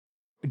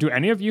do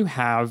any of you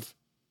have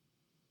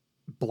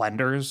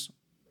blenders?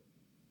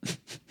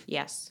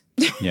 Yes.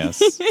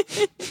 Yes.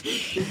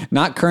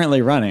 Not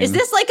currently running. Is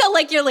this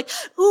you're like,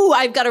 ooh,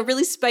 I've got a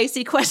really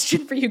spicy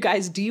question for you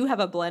guys. Do you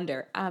have a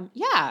blender?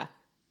 Yeah.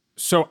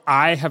 So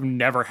I have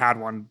never had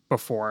one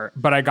before,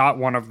 but I got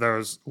one of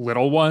those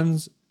little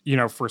ones,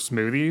 for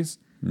smoothies.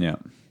 Yeah.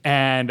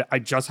 And I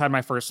just had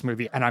my first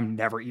smoothie, and I'm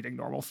never eating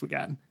normal food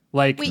again.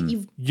 Like,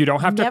 wait, you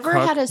don't have to never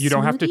cook. Had a you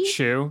don't have to smoothie?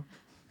 chew.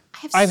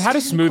 I've had a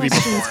smoothie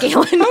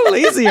before. Galen. How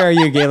lazy are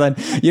you, Galen?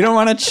 You don't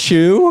want to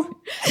chew?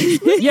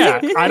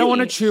 Yeah, I don't want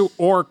to chew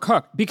or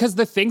cook because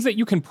the things that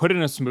you can put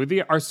in a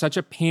smoothie are such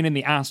a pain in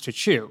the ass to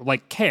chew,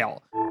 like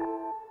kale.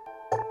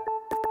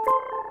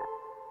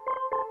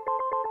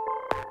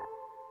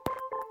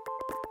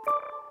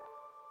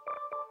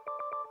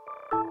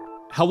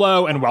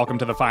 Hello and welcome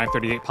to the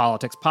 538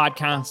 Politics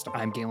Podcast.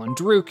 I'm Galen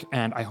Druk,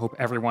 and I hope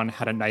everyone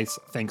had a nice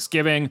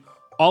Thanksgiving.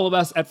 All of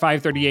us at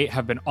 538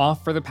 have been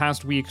off for the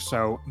past week,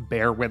 so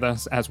bear with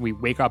us as we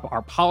wake up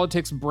our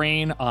politics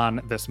brain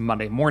on this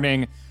Monday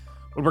morning.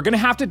 But we're going to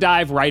have to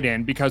dive right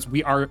in because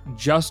we are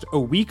just a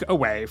week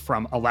away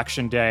from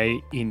Election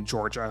Day in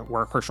Georgia,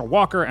 where Herschel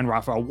Walker and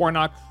Raphael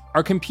Warnock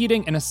are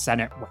competing in a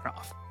Senate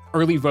runoff.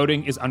 Early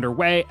voting is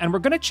underway, and we're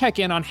going to check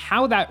in on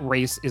how that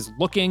race is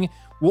looking.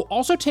 We'll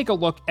also take a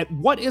look at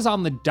what is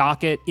on the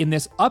docket in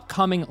this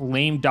upcoming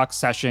lame duck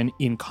session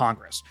in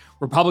Congress.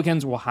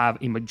 Republicans will have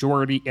a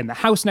majority in the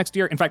House next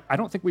year. In fact, I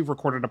don't think we've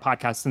recorded a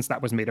podcast since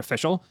that was made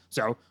official.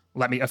 So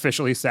let me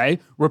officially say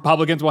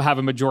Republicans will have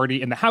a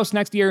majority in the House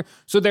next year.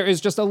 So there is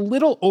just a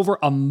little over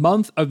a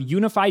month of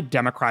unified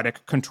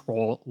Democratic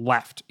control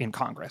left in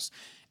Congress.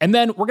 And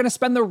then we're going to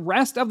spend the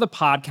rest of the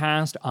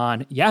podcast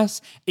on,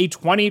 yes, a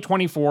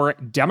 2024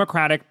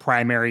 Democratic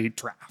primary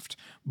draft.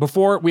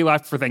 Before we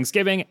left for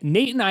Thanksgiving,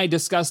 Nate and I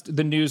discussed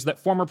the news that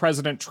former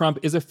President Trump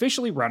is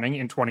officially running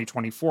in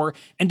 2024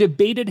 and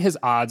debated his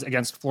odds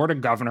against Florida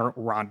Governor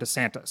Ron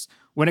DeSantis.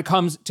 When it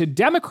comes to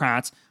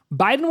Democrats,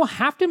 Biden will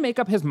have to make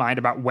up his mind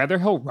about whether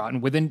he'll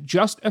run within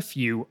just a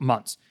few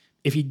months.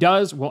 If he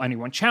does, will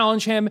anyone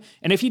challenge him?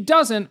 And if he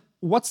doesn't,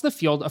 what's the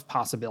field of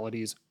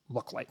possibilities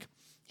look like?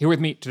 Here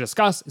with me to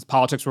discuss is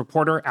politics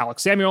reporter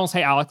Alex Samuels.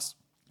 Hey, Alex.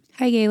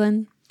 Hi,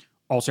 Galen.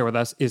 Also with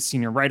us is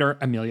senior writer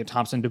Amelia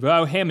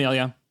Thompson-DeVoe. Hey,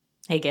 Amelia.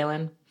 Hey,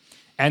 Galen.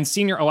 And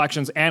senior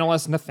elections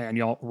analyst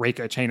Nathaniel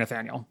Reka. Hey,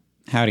 Nathaniel.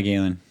 Howdy,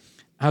 Galen.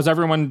 How's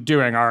everyone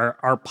doing?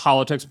 Are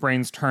politics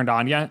brains turned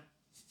on yet?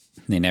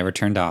 They never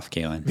turned off,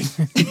 Galen.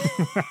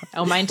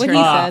 Oh, mine turned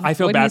off. I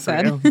feel bad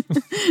for you.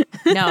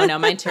 No,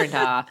 mine turned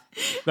off.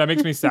 That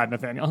makes me sad,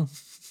 Nathaniel.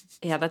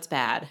 Yeah, that's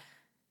bad.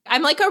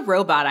 I'm like a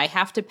robot. I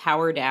have to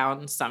power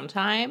down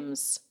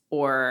sometimes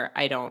or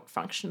I don't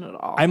function at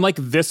all. I'm like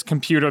this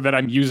computer that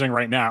I'm using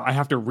right now. I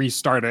have to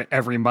restart it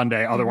every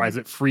Monday. Otherwise,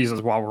 it freezes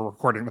while we're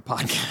recording the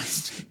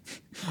podcast.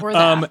 Or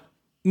that.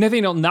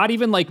 Nathaniel, not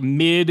even like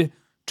mid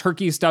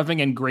turkey stuffing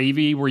and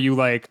gravy where you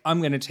like, I'm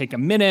going to take a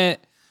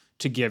minute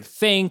to give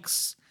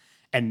thanks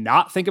and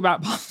not think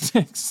about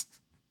politics.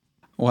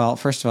 Well,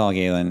 first of all,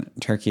 Galen,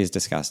 turkey is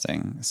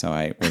disgusting. So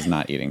I was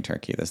not eating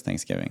turkey this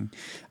Thanksgiving.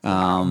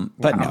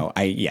 But no,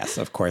 yes,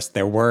 of course,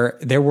 there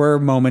were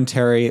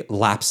momentary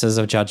lapses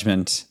of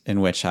judgment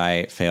in which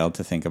I failed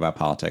to think about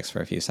politics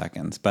for a few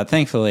seconds. But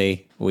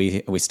thankfully,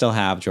 we still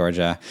have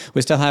Georgia.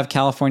 We still have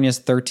California's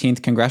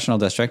 13th congressional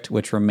district,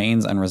 which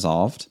remains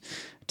unresolved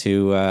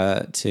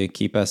to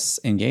keep us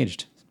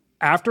engaged.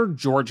 After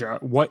Georgia,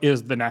 what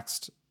is the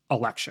next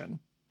election?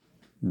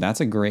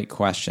 That's a great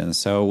question.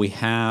 So we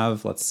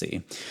have, let's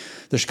see,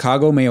 the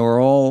Chicago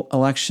mayoral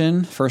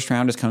election. First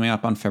round is coming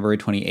up on February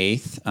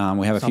 28th.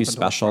 We have a few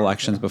special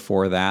elections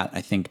before that.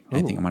 I think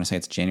I want to say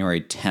it's January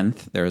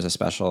 10th. There is a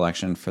special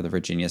election for the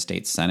Virginia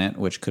State Senate,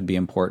 which could be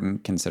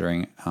important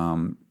considering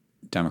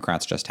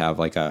Democrats just have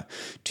like a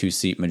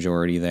 2-seat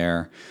majority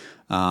there.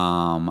 There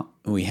are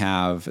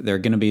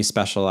going to be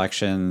special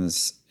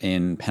elections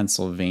in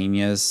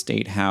Pennsylvania's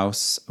state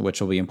house,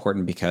 which will be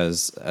important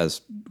because,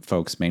 as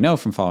folks may know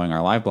from following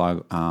our live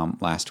blog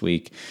last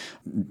week,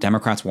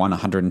 Democrats won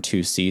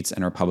 102 seats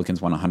and Republicans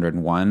won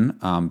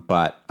 101,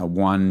 but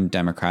one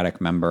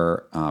Democratic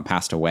member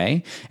passed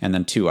away, and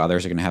then 2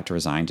 others are going to have to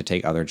resign to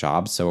take other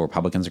jobs. So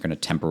Republicans are going to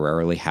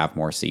temporarily have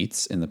more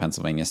seats in the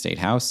Pennsylvania state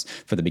house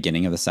for the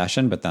beginning of the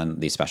session, but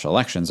then these special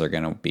elections are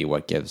going to be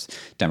what gives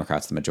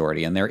Democrats the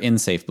majority. And they're in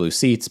safe blue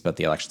seats, but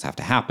the elections have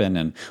to happen,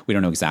 and we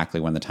don't know exactly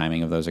when the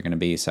timing of those are going to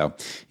be. So,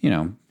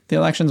 the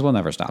elections will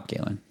never stop,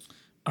 Galen.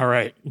 All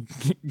right.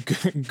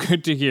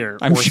 Good to hear.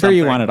 I'm sure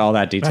you wanted all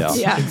that detail.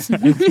 Yeah.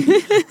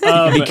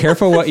 Be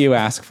careful what you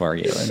ask for,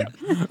 Galen.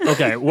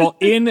 Okay. Well,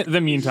 in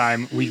the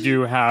meantime, we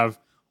do have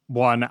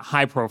one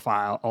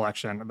high-profile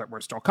election that we're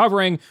still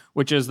covering,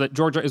 which is that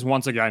Georgia is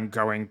once again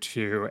going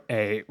to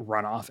a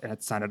runoff in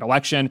its Senate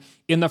election.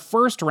 In the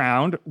first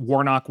round,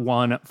 Warnock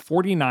won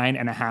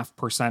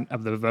 49.5%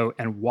 of the vote,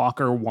 and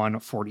Walker won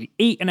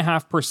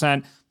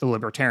 48.5%. The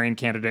Libertarian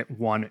candidate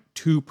won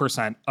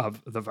 2%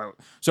 of the vote.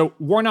 So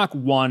Warnock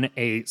won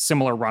a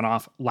similar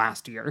runoff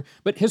last year.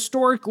 But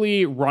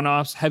historically,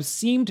 runoffs have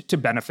seemed to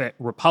benefit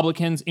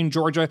Republicans in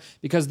Georgia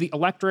because the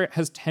electorate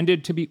has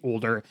tended to be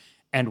older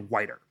and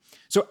whiter.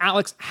 So,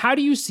 Alex, how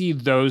do you see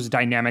those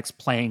dynamics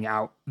playing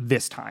out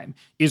this time?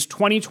 Is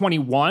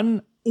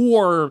 2021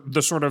 or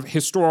the sort of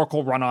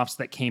historical runoffs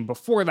that came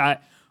before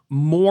that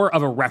more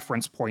of a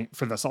reference point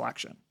for this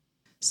election?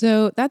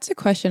 So that's a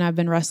question I've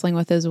been wrestling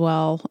with as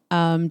well,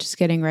 just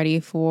getting ready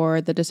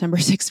for the December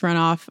 6th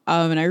runoff.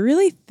 And I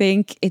really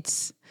think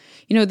it's,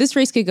 this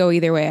race could go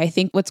either way. I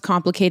think what's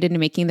complicated in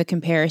making the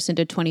comparison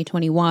to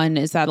 2021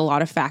 is that a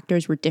lot of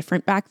factors were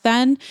different back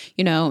then.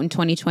 In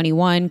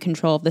 2021,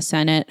 control of the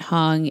Senate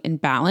hung in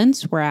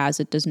balance, whereas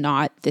it does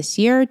not this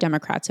year.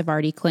 Democrats have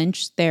already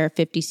clinched their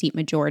 50-seat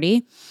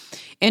majority.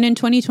 And in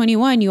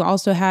 2021, you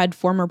also had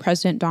former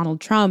President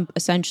Donald Trump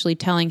essentially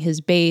telling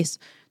his base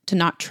to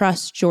not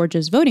trust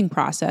Georgia's voting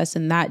process,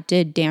 and that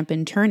did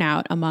dampen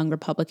turnout among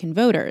Republican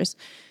voters.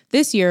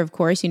 This year, of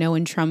course,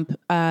 when Trump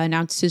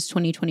announced his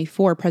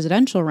 2024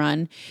 presidential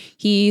run,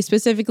 he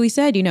specifically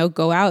said,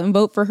 go out and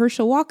vote for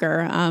Herschel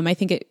Walker. I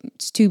think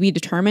it's to be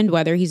determined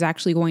whether he's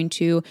actually going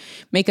to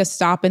make a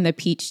stop in the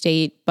Peach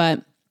State,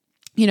 but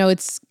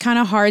it's kind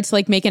of hard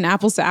to make an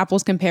apples to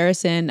apples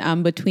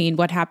comparison between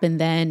what happened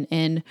then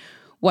and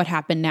what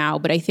happened now.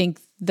 But I think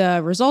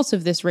the results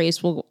of this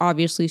race will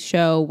obviously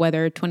show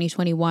whether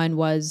 2021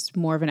 was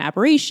more of an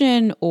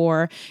aberration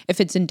or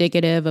if it's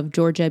indicative of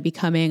Georgia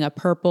becoming a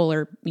purple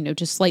or,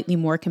 just slightly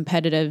more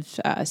competitive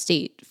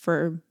state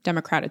for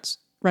Democrats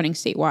running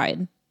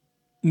statewide.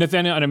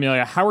 Nathaniel and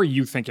Amelia, how are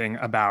you thinking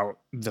about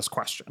this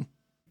question?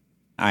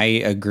 I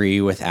agree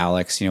with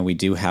Alex. We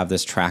do have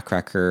this track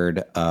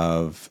record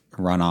of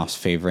runoffs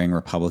favoring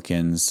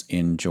Republicans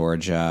in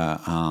Georgia,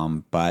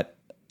 but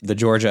the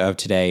Georgia of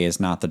today is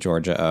not the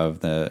Georgia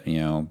of the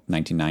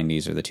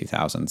 1990s or the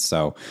 2000s.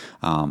 So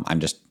I'm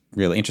just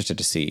really interested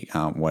to see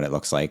what it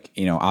looks like.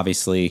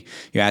 Obviously,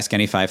 you ask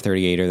any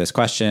 538er this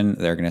question,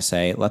 they're going to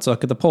say, let's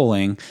look at the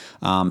polling.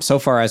 So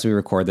far as we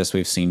record this,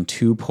 we've seen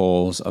 2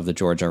 polls of the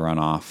Georgia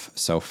runoff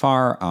so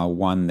far,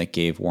 one that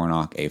gave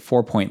Warnock a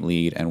 4-point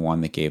lead and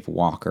one that gave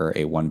Walker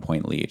a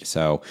 1-point lead.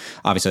 So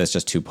obviously that's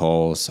just 2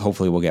 polls.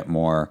 Hopefully we'll get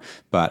more.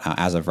 But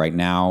as of right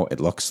now,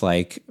 it looks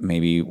like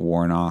maybe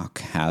Warnock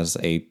has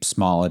a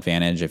small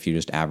advantage if you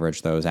just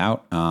average those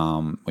out.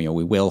 We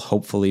will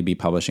hopefully be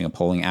publishing a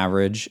polling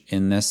average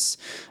in this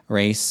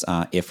race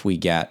if we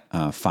get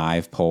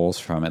 5 polls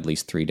from at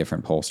least 3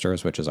 different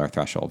pollsters, which is our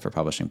threshold for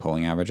publishing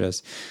polling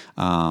averages.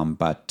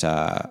 But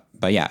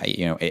yeah,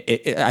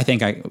 I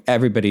think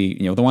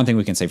everybody, the one thing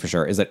we can say for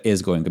sure is that it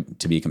is going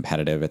to be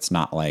competitive. It's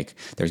not like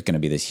there's going to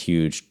be this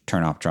huge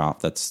turnout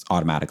drop that's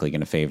automatically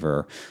going to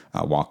favor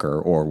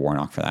Walker or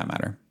Warnock for that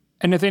matter.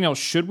 And Nathaniel,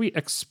 should we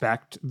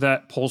expect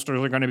that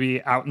pollsters are going to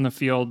be out in the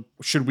field?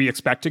 Should we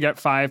expect to get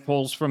 5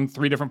 polls from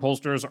 3 different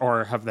pollsters,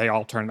 or have they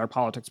all turned their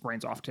politics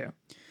brains off too?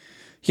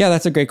 Yeah,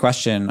 that's a great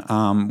question.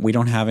 We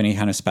don't have any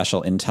kind of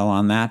special intel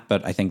on that,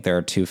 but I think there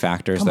are 2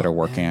 factors that are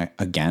working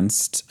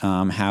against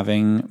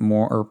having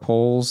more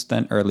polls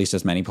or at least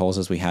as many polls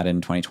as we had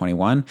in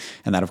 2021.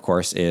 And that, of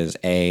course, is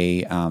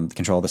the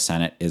control of the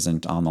Senate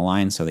isn't on the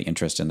line, so the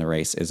interest in the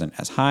race isn't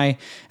as high.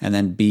 And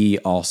then B,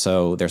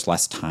 also, there's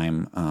less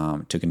time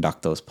to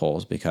conduct those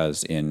polls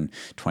because in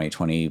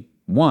 2021,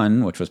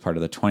 which was part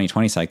of the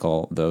 2020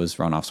 cycle, those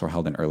runoffs were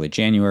held in early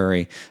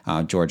January.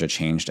 Georgia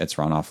changed its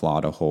runoff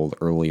law to hold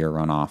earlier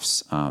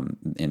runoffs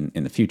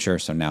in the future.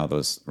 So now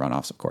those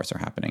runoffs, of course, are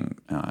happening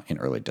in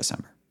early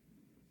December.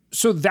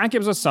 So that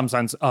gives us some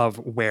sense of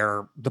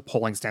where the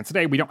polling stands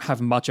today. We don't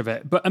have much of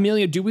it. But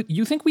Amelia, do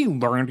you think we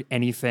learned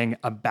anything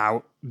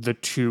about the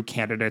 2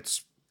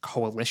 candidates'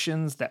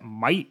 coalitions that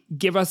might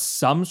give us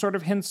some sort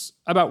of hints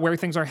about where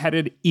things are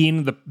headed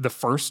in the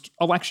first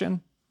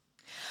election?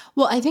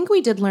 Well, I think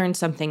we did learn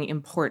something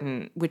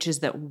important, which is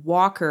that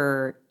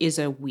Walker is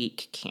a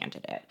weak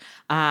candidate.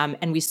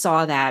 And we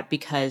saw that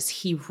because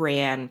he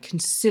ran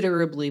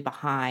considerably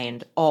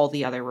behind all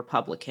the other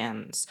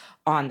Republicans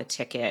on the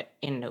ticket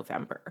in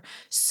November.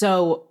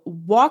 So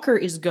Walker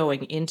is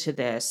going into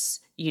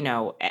this,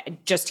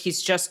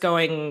 he's just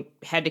going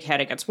head to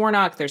head against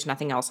Warnock. There's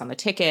nothing else on the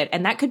ticket.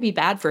 And that could be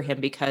bad for him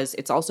because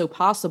it's also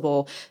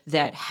possible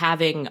that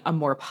having a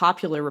more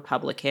popular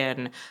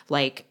Republican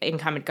like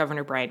incumbent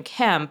Governor Brian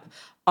Kemp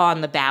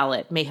on the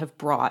ballot may have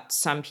brought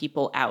some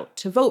people out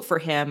to vote for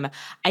him.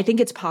 I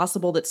think it's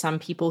possible that some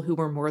people who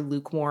were more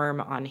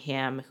lukewarm on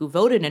him, who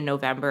voted in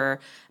November,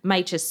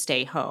 might just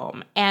stay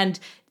home. And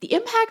the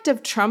impact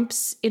of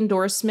Trump's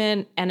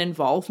endorsement and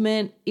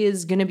involvement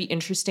is going to be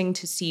interesting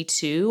to see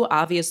too.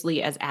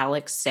 Obviously, as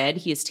Alex said,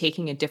 he is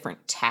taking a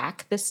different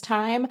tack this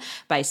time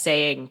by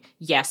saying,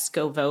 yes,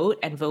 go vote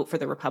and vote for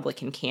the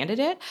Republican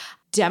candidate.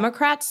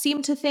 Democrats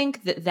seem to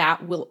think that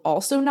that will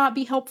also not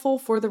be helpful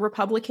for the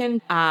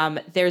Republican.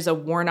 There's a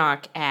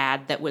Warnock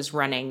ad that was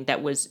running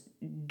that was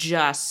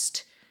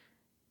just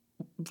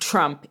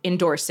Trump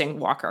endorsing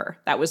Walker.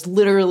 That was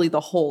literally the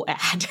whole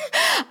ad.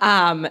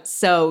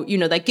 So,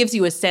 that gives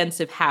you a sense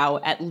of how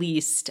at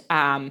least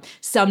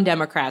some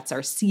Democrats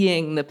are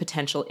seeing the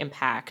potential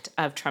impact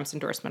of Trump's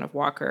endorsement of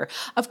Walker.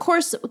 Of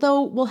course,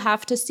 though, we'll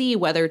have to see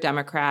whether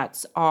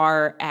Democrats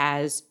are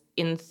as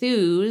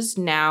enthused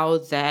now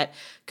that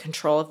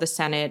control of the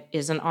Senate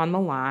isn't on the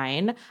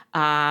line.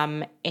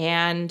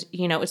 And,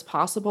 it's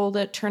possible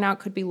that turnout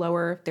could be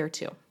lower there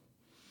too.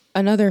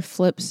 Another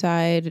flip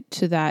side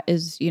to that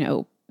is,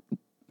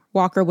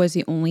 Walker was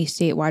the only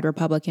statewide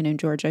Republican in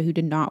Georgia who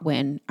did not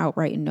win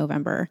outright in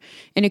November.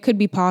 And it could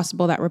be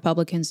possible that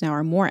Republicans now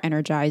are more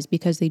energized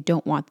because they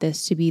don't want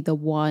this to be the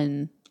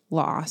one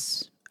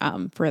loss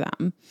for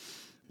them.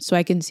 So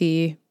I can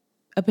see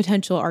a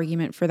potential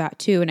argument for that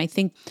too. And I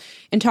think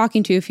in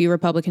talking to a few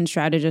Republican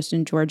strategists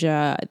in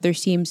Georgia, there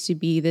seems to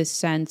be this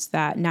sense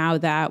that now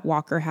that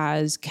Walker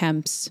has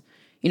Kemp's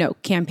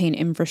campaign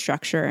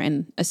infrastructure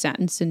in a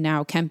sense. And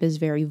now Kemp is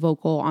very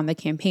vocal on the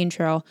campaign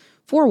trail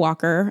for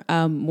Walker,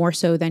 more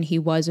so than he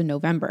was in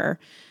November.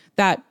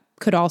 That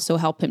could also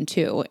help him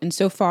too. And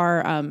so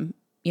far,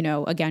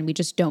 again, we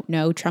just don't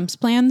know Trump's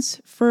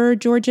plans for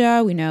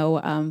Georgia. We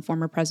know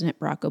former President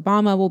Barack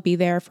Obama will be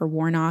there for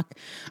Warnock,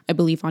 I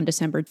believe on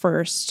December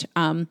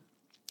 1st.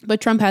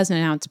 But Trump hasn't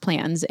announced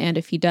plans. And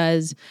if he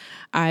does,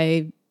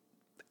 I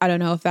don't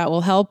know if that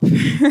will help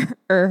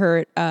or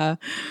hurt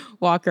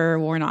Walker or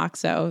Warnock.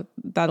 So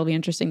that'll be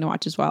interesting to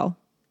watch as well.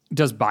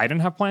 Does Biden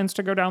have plans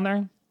to go down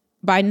there?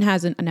 Biden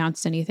hasn't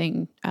announced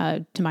anything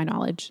to my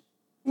knowledge.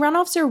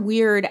 Runoffs are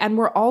weird. And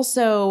we're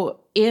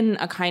also in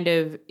a kind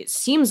of, it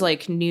seems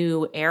like,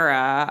 new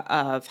era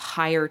of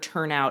higher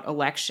turnout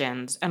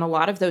elections. And a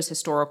lot of those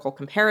historical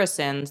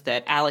comparisons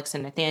that Alex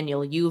and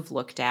Nathaniel, you've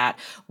looked at,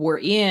 were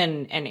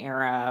in an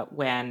era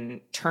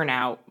when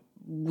turnout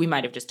we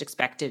might have just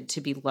expected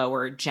to be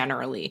lower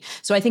generally.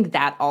 So I think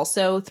that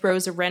also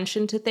throws a wrench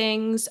into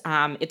things.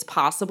 It's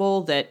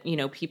possible that,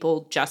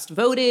 people just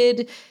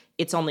voted.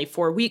 It's only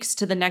 4 weeks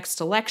to the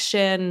next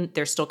election.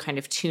 They're still kind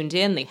of tuned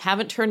in. They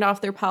haven't turned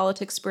off their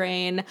politics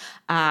brain.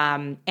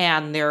 And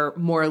they're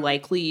more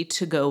likely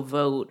to go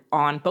vote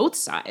on both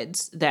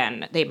sides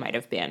than they might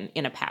have been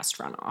in a past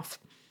runoff.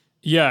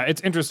 Yeah, it's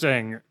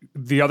interesting.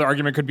 The other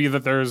argument could be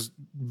that there's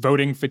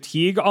voting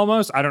fatigue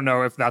almost. I don't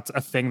know if that's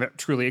a thing that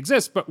truly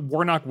exists, but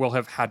Warnock will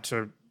have had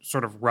to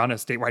sort of run a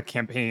statewide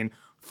campaign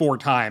 4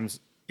 times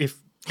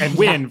and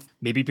win. Yeah.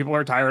 Maybe people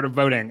are tired of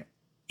voting.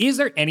 Is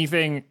there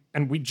anything,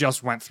 and we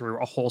just went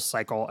through a whole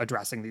cycle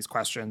addressing these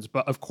questions,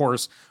 but of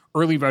course,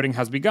 early voting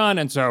has begun,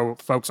 and so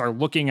folks are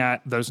looking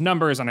at those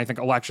numbers, and I think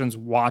elections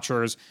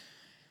watchers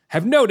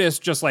have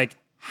noticed just like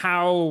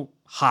how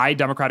high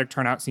Democratic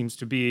turnout seems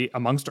to be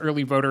amongst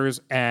early voters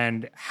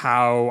and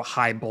how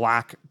high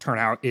Black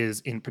turnout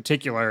is in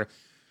particular.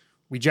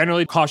 We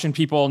generally caution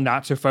people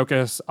not to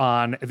focus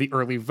on the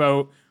early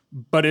vote,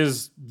 but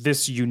is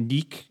this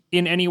unique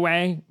in any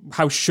way?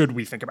 How should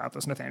we think about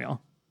this,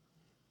 Nathaniel?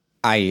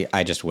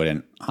 I just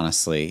wouldn't,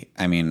 honestly.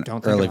 I mean,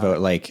 early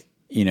vote,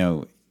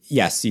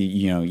 yes,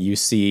 you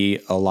see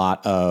a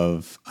lot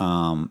of,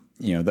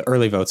 the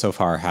early vote so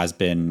far has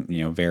been,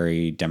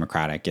 very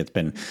Democratic. It's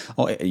been,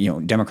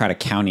 Democratic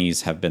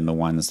counties have been the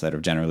ones that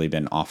have generally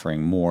been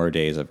offering more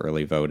days of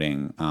early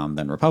voting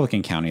than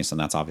Republican counties, and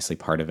that's obviously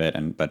part of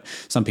it. But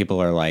some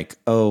people are like,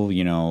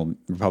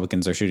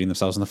 Republicans are shooting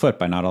themselves in the foot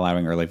by not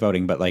allowing early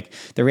voting. But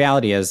the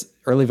reality is,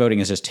 early voting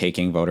is just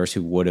taking voters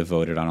who would have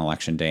voted on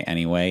election day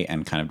anyway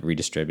and kind of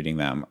redistributing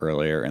them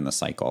earlier in the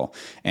cycle.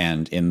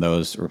 And in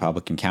those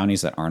Republican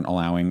counties that aren't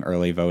allowing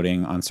early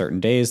voting on certain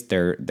days,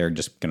 they're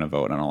just going to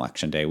vote on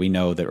election day. We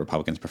know that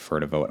Republicans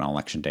prefer to vote on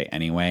election day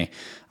anyway.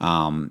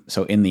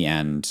 So in the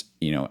end,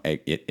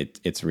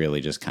 it's really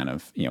just kind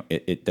of,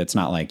 it's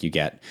not like you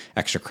get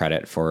extra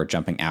credit for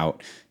jumping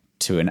out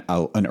to an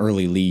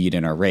early lead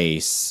in a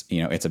race.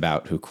 It's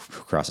about who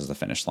crosses the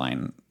finish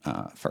line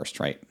first,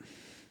 right?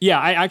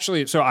 Yeah,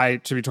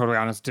 to be totally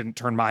honest, didn't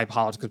turn my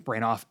politics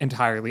brain off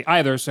entirely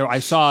either. So I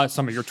saw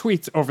some of your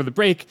tweets over the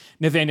break,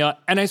 Nathaniel,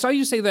 and I saw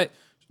you say that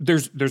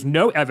there's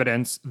no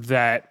evidence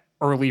that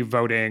early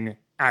voting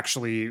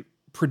actually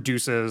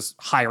produces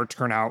higher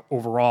turnout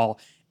overall,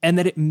 and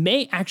that it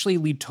may actually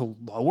lead to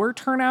lower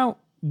turnout.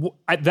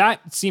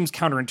 That seems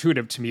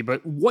counterintuitive to me,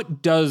 but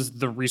what does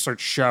the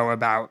research show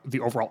about the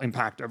overall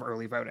impact of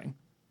early voting?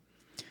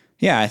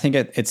 Yeah, I think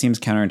it seems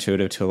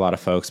counterintuitive to a lot of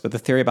folks, but the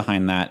theory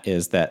behind that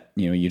is that,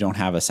 you don't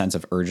have a sense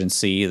of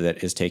urgency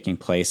that is taking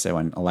place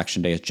when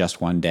election day is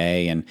just one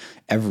day, and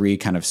every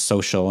kind of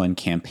social and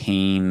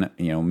campaign,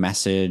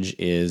 message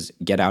is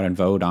get out and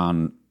vote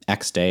on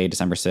X day,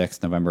 December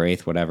 6th, November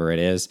 8th, whatever it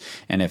is.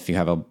 And if you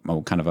have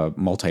a kind of a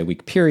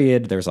multi-week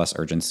period, there's less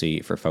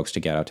urgency for folks to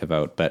get out to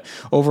vote. But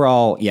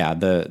overall, yeah,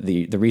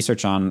 the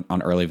research on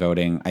early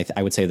voting,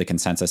 I would say the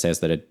consensus is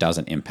that it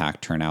doesn't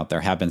impact turnout.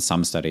 There have been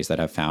some studies that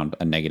have found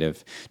a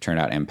negative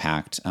turnout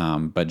impact,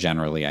 but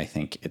generally, I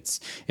think it's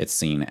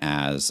seen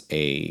as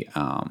a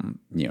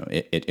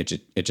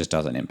it just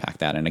doesn't impact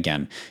that. And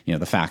again,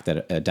 the fact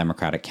that a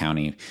Democratic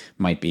county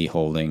might be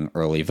holding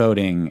early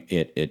voting,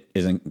 it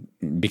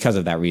isn't because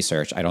of that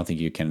research. I don't think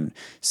you can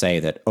say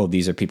that, oh,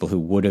 these are people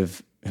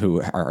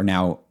who are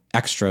now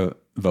extra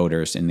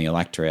voters in the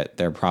electorate.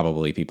 They're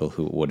probably people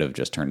who would have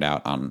just turned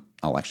out on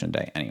election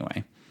day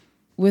anyway.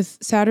 With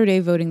Saturday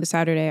voting, the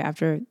Saturday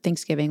after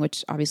Thanksgiving,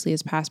 which obviously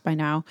is passed by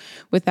now,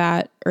 with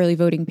that early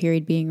voting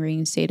period being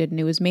reinstated, and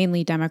it was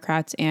mainly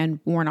Democrats and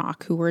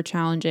Warnock who were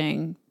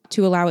challenging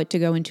to allow it to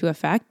go into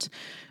effect.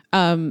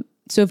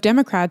 So if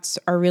Democrats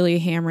are really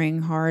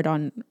hammering hard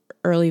on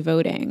early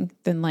voting,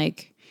 then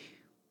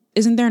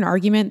isn't there an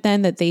argument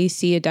then that they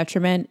see a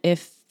detriment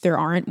if there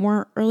aren't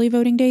more early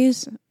voting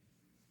days?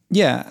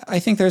 Yeah, I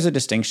think there's a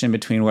distinction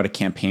between what a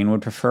campaign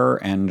would prefer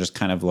and just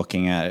kind of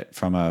looking at it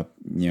from a,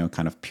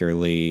 kind of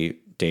purely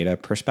data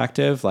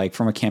perspective. Like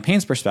from a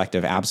campaign's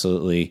perspective,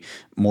 absolutely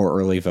more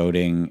early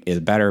voting is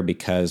better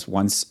because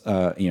once,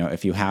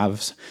 if you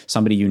have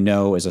somebody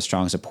is a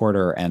strong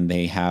supporter and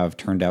they have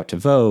turned out to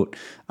vote,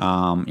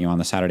 on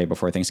the Saturday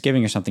before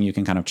Thanksgiving or something, you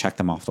can kind of check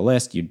them off the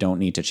list. You don't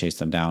need to chase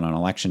them down on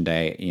election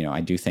day. I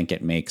do think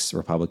it makes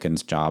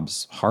Republicans'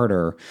 jobs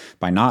harder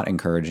by not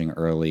encouraging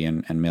early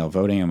and mail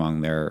voting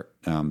among their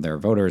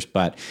voters.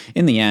 But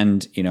in the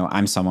end,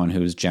 I'm someone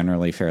who's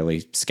generally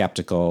fairly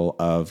skeptical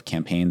of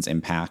campaigns'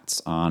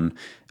 impacts on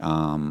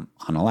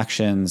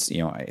elections.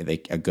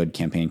 A good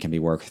campaign can be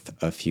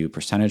worth a few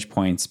percentage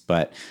points,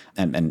 but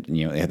and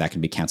that can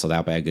be canceled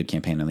out by a good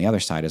campaign on the other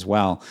side as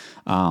well.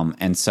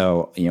 And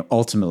so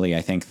ultimately,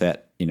 I think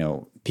that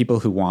people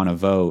who want to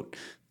vote,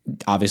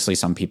 obviously,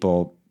 some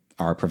people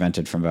are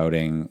prevented from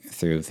voting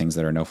through things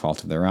that are no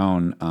fault of their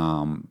own,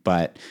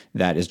 but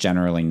that is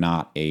generally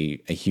not a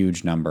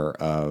huge number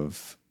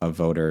of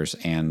voters.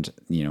 And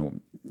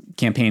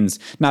campaigns,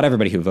 not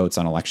everybody who votes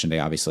on election day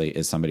obviously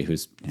is somebody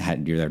who's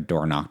had their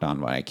door knocked on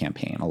by a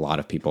campaign. A lot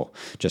of people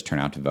just turn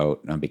out to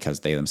vote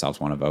because they themselves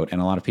want to vote, and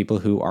a lot of people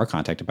who are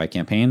contacted by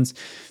campaigns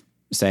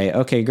say,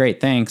 okay, great,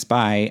 thanks,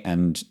 bye.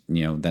 And,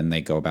 then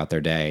they go about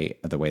their day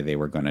the way they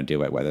were going to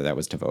do it, whether that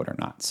was to vote or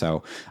not.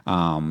 So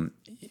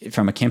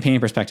from a campaign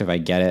perspective, I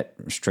get it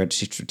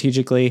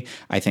strategically.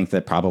 I think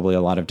that probably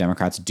a lot of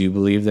Democrats do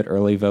believe that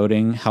early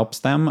voting helps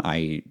them.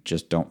 I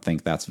just don't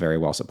think that's very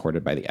well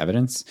supported by the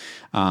evidence.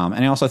 And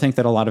I also think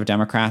that a lot of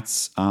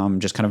Democrats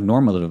just kind of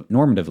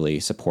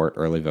normatively support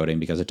early voting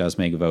because it does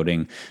make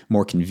voting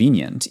more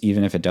convenient.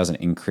 Even if it doesn't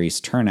increase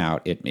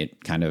turnout,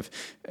 it kind of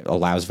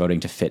allows voting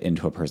to fit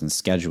into a person's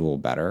schedule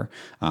better.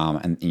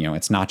 And,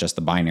 it's not just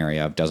the binary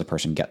of does a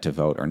person get to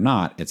vote or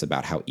not. It's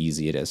about how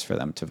easy it is for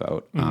them to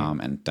vote.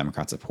 And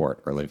Democrats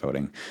support early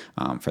voting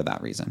for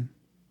that reason.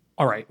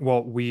 All right.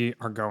 Well, we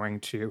are going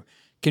to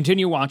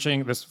continue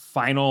watching this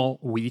final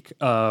week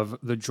of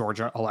the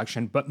Georgia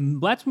election, but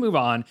let's move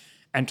on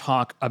and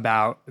talk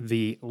about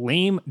the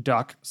lame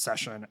duck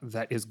session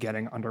that is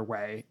getting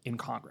underway in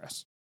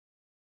Congress.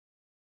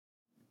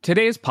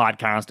 Today's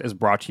podcast is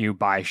brought to you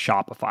by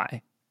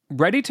Shopify.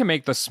 Ready to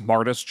make the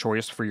smartest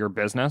choice for your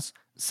business?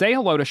 Say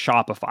hello to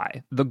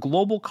Shopify, the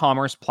global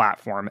commerce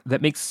platform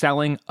that makes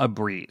selling a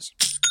breeze.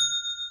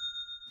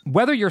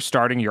 Whether you're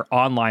starting your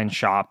online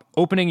shop,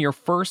 opening your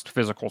first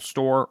physical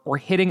store, or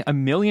hitting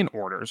 1 million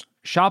orders,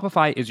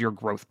 Shopify is your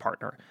growth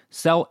partner.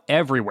 Sell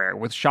everywhere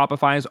with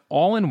Shopify's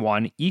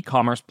all-in-one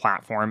e-commerce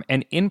platform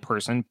and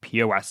in-person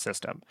POS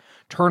system.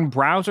 Turn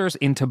browsers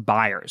into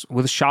buyers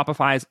with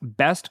Shopify's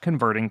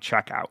best-converting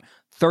checkout,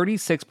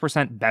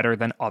 36% better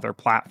than other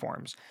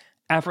platforms.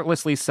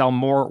 Effortlessly sell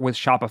more with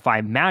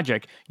Shopify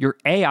Magic, your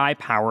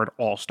AI-powered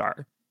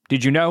all-star.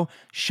 Did you know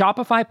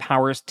Shopify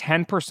powers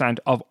 10%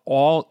 of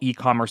all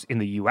e-commerce in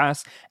the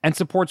US and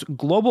supports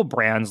global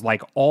brands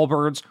like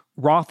Allbirds,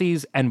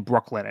 Rothy's, and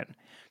Brooklinen?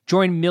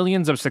 Join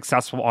millions of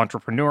successful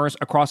entrepreneurs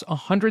across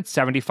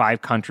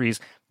 175 countries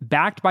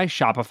backed by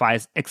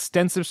Shopify's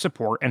extensive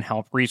support and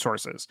help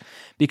resources.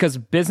 Because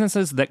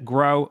businesses that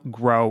grow,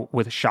 grow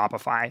with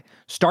Shopify.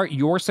 Start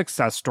your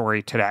success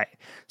story today.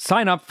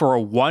 Sign up for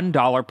a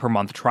 $1 per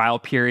month trial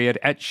period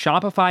at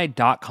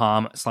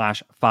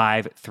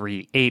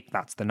shopify.com/538.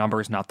 That's the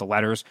numbers, not the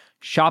letters.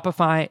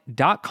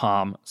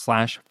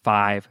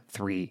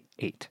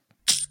 Shopify.com/538.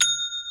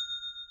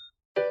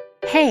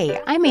 Hey,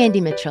 I'm Andy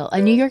Mitchell,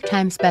 a New York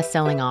Times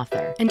bestselling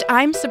author. And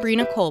I'm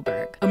Sabrina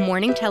Kohlberg, a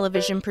morning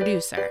television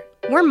producer.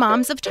 We're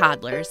moms of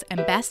toddlers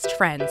and best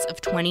friends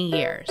of 20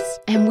 years.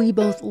 And we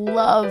both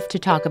love to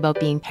talk about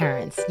being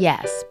parents,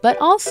 yes, but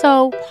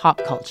also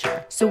pop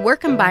culture. So we're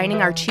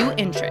combining our two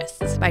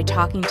interests by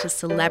talking to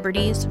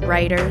celebrities,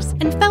 writers,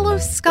 and fellow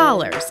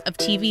scholars of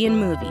TV and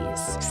movies.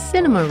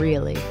 Cinema,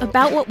 really.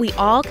 About what we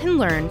all can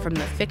learn from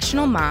the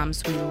fictional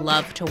moms we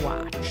love to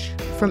watch.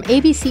 From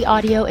ABC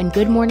Audio and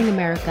Good Morning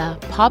America,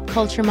 Pop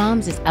Culture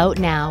Moms is out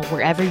now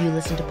wherever you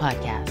listen to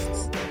podcasts.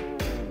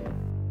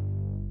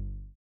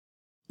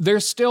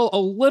 There's still a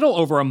little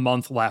over a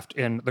month left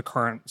in the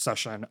current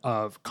session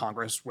of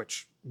Congress,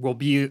 which will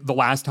be the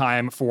last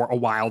time for a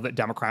while that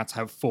Democrats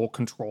have full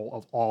control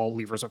of all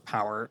levers of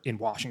power in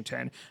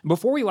Washington.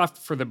 Before we left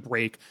for the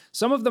break,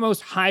 some of the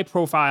most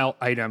high-profile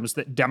items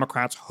that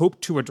Democrats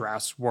hoped to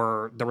address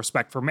were the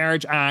Respect for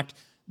Marriage Act,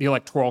 the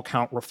Electoral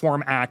Count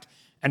Reform Act,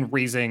 and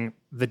raising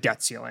the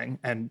debt ceiling.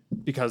 And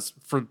because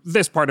for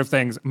this part of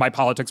things, my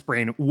politics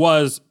brain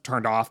was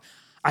turned off,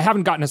 I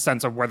haven't gotten a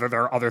sense of whether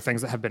there are other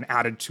things that have been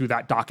added to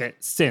that docket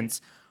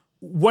since.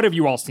 What have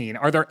you all seen?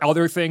 Are there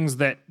other things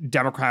that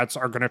Democrats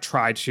are going to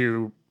try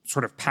to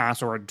sort of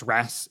pass or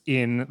address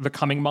in the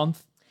coming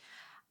month?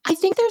 I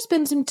think there's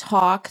been some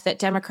talk that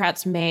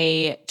Democrats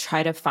may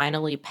try to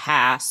finally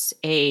pass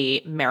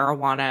a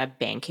marijuana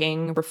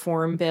banking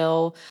reform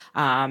bill.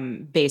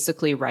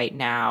 Basically, right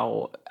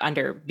now,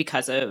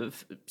 because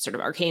of sort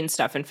of arcane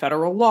stuff in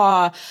federal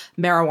law,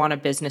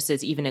 marijuana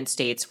businesses, even in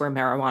states where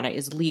marijuana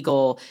is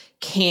legal,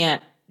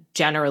 can't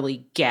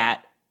generally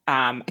get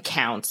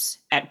accounts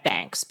at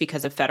banks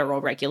because of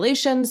federal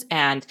regulations.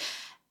 And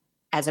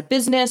as a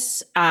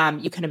business,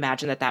 you can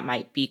imagine that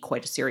might be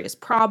quite a serious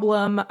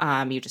problem.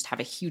 You just have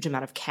a huge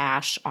amount of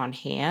cash on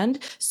hand.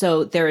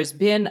 So there has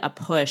been a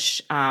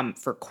push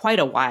for quite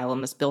a while,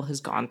 and this bill has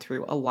gone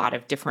through a lot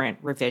of different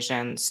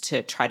revisions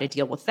to try to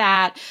deal with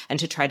that and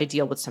to try to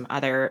deal with some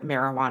other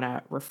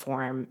marijuana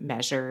reform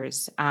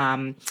measures.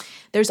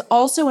 There's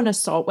also an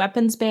assault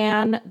weapons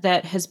ban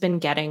that has been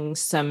getting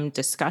some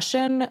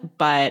discussion,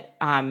 but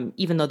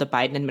even though the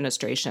Biden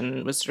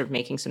administration was sort of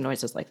making some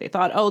noises like they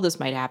thought, oh, this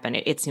might happen,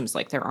 it seems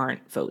like there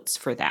aren't votes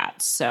for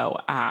that. So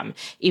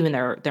even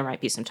though there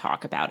might be some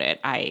talk about it,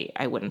 I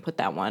wouldn't put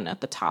that one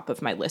at the top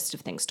of my list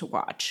of things to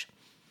watch.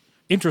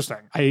 Interesting.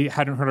 I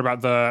hadn't heard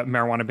about the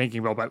marijuana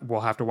banking bill, but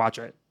we'll have to watch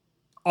it.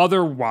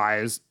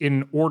 Otherwise,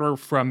 in order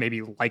from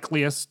maybe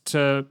likeliest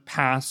to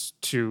pass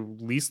to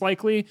least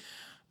likely,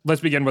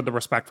 let's begin with the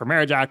Respect for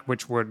Marriage Act,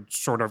 which would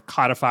sort of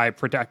codify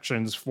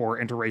protections for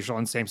interracial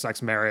and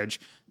same-sex marriage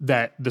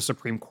that the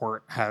Supreme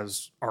Court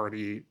has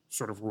already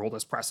sort of ruled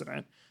as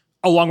precedent,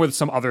 along with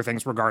some other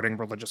things regarding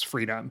religious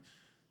freedom.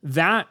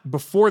 That,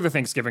 before the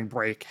Thanksgiving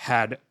break,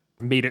 had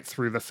made it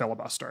through the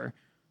filibuster.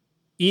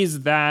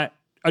 Is that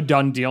a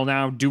done deal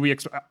now? Do we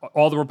expect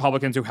all the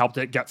Republicans who helped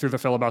it get through the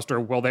filibuster,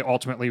 will they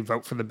ultimately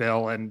vote for the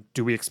bill? And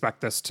do we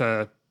expect this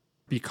to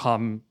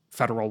become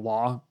federal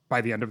law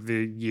by the end of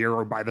the year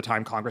or by the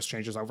time Congress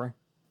changes over?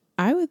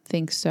 I would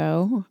think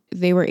so.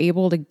 They were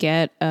able to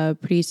get a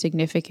pretty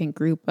significant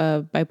group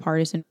of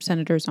bipartisan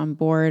senators on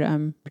board,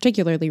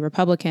 particularly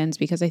Republicans,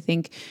 because I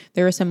think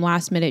there were some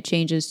last minute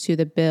changes to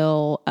the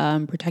bill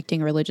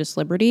protecting religious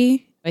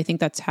liberty. I think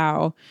that's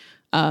how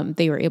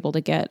they were able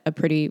to get a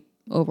pretty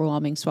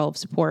overwhelming swell of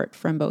support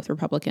from both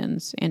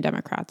Republicans and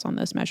Democrats on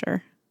this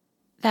measure.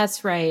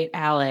 That's right,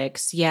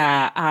 Alex.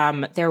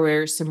 Yeah, there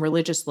were some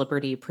religious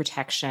liberty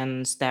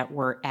protections that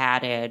were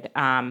added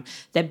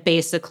that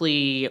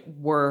basically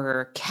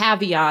were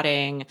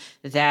caveating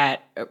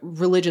that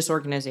religious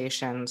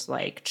organizations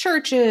like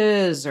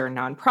churches or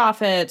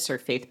nonprofits or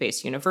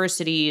faith-based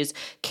universities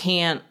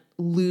can't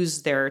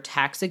lose their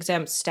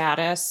tax-exempt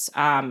status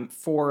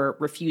for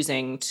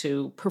refusing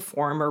to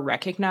perform or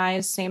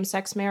recognize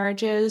same-sex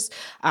marriages,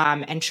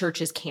 and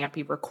churches can't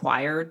be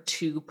required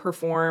to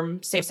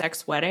perform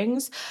same-sex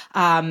weddings.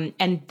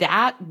 And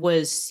that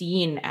was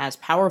seen as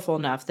powerful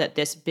enough that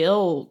this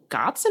bill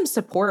got some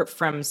support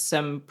from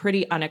some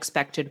pretty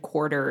unexpected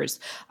quarters,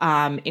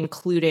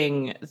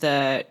 including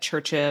the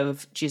Church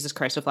of Jesus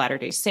Christ of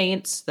Latter-day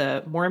Saints,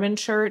 the Mormon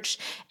Church,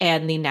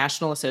 and the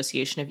National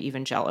Association of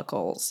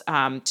Evangelicals.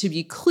 To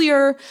be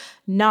clear,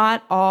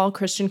 not all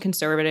Christian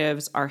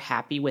conservatives are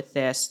happy with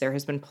this. There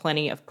has been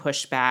plenty of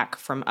pushback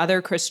from other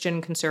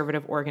Christian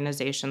conservative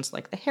organizations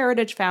like the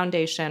Heritage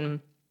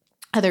Foundation,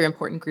 other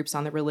important groups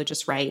on the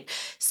religious right,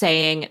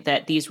 saying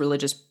that these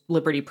religious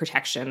liberty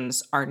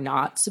protections are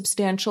not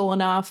substantial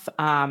enough,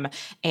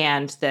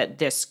 and that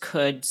this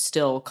could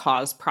still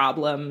cause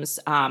problems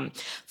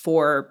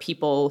for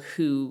people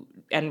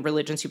and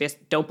religions who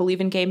don't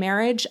believe in gay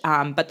marriage.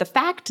 But the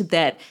fact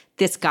that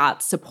this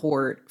got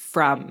support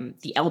from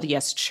the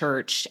LDS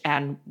Church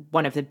and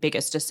one of the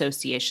biggest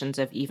associations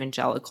of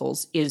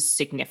evangelicals is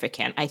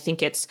significant. I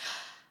think it's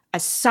a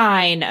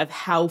sign of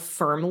how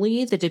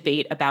firmly the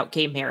debate about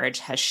gay marriage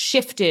has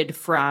shifted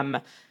from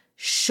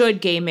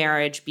should gay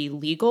marriage be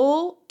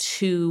legal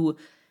to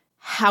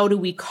how do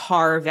we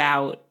carve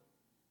out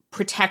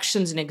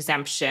protections and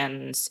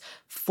exemptions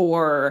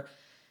for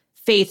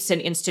faiths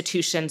and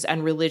institutions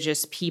and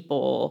religious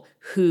people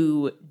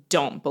who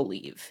don't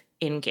believe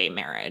in gay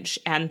marriage.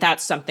 And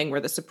that's something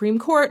where the Supreme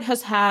Court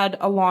has had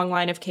a long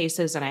line of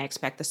cases, and I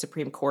expect the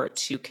Supreme Court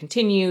to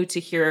continue to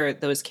hear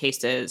those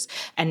cases.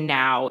 And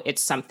now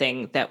it's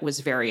something that was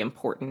very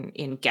important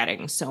in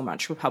getting so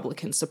much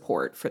Republican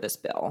support for this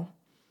bill.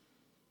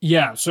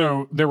 Yeah,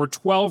 so there were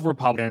 12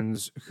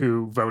 Republicans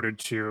who voted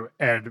to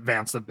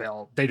advance the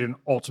bill. They didn't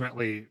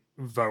ultimately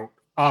vote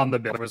on the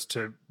bill. It was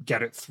to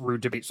get it through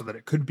debate so that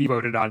it could be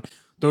voted on.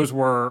 Those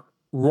were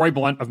Roy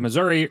Blunt of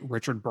Missouri,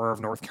 Richard Burr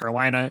of North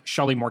Carolina,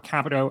 Shelley Moore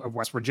Capito of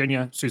West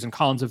Virginia, Susan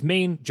Collins of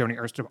Maine, Joni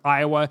Ernst of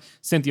Iowa,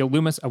 Cynthia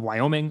Loomis of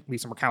Wyoming,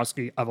 Lisa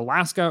Murkowski of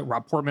Alaska,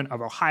 Rob Portman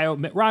of Ohio,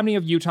 Mitt Romney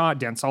of Utah,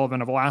 Dan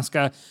Sullivan of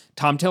Alaska,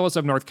 Tom Tillis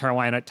of North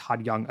Carolina,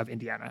 Todd Young of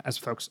Indiana. As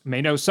folks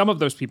may know, some of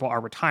those people are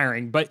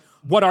retiring, but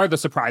what are the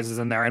surprises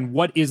in there, and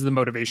what is the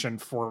motivation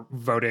for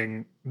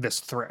voting this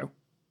through?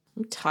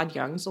 Todd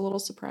Young's a little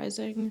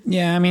surprising.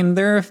 Yeah, I mean,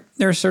 there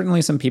are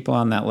certainly some people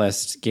on that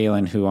list,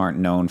 Galen, who aren't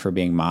known for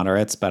being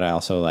moderates, but I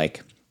also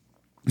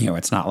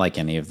it's not like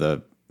any of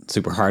the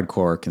super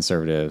hardcore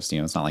conservatives.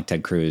 It's not like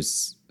Ted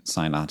Cruz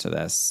signed on to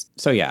this.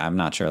 So yeah, I'm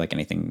not sure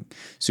anything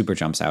super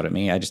jumps out at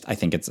me. I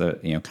think it's a,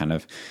 kind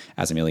of,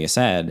 as Amelia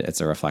said,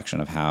 it's a reflection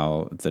of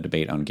how the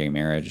debate on gay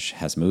marriage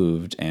has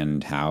moved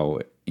and how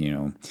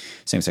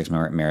same-sex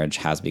marriage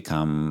has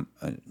become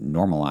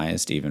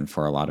normalized even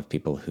for a lot of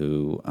people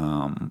who,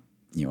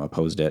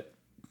 opposed it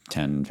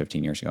 10,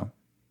 15 years ago.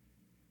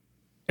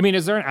 I mean,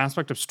 is there an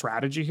aspect of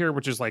strategy here,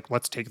 which is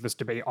let's take this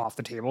debate off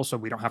the table so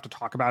we don't have to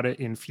talk about it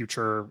in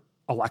future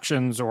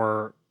elections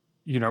or,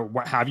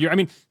 what have you? I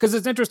mean, because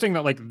it's interesting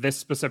that this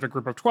specific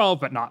group of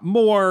 12, but not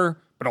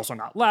more, but also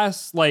not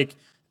less,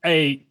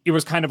 it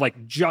was kind of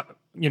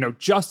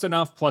just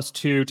enough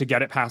 +2 to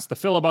get it past the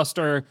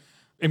filibuster.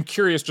 I'm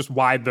curious just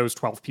why those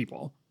 12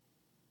 people.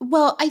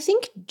 Well, I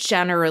think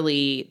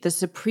generally the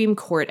Supreme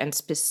Court and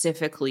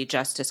specifically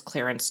Justice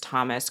Clarence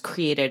Thomas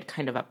created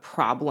kind of a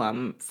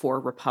problem for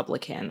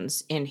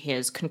Republicans in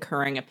his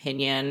concurring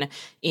opinion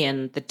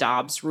in the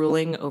Dobbs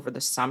ruling over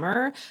the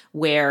summer,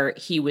 where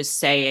he was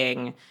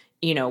saying,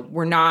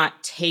 we're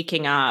not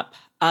taking up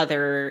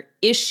other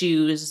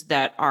issues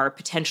that are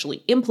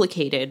potentially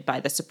implicated by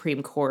the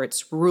Supreme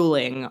Court's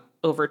ruling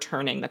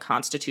overturning the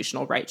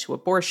constitutional right to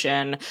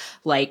abortion,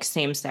 like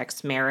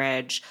same-sex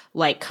marriage,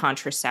 like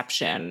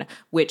contraception,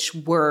 which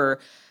were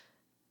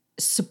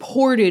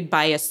supported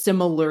by a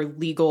similar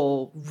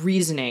legal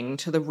reasoning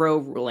to the Roe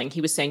ruling.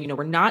 He was saying,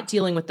 we're not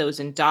dealing with those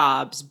in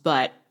Dobbs,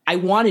 but I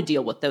want to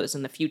deal with those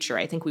in the future.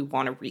 I think we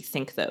want to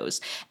rethink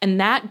those.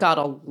 And that got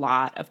a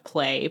lot of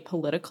play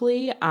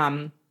politically.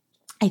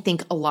 I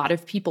think a lot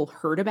of people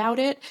heard about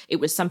it.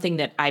 It was something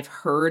that I've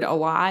heard a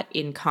lot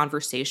in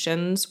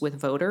conversations with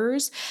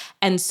voters.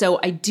 And so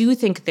I do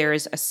think there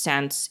is a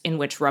sense in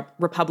which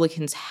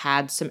Republicans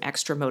had some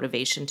extra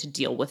motivation to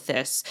deal with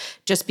this,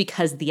 just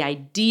because the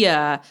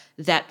idea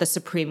that the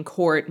Supreme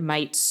Court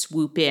might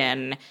swoop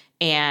in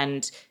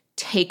and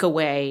take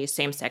away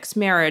same-sex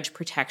marriage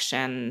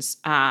protections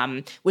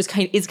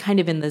is kind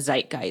of in the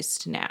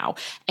zeitgeist now.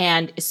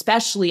 And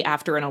especially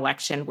after an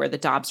election where the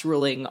Dobbs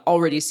ruling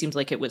already seems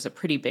like it was a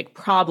pretty big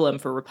problem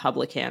for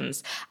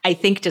Republicans, I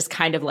think just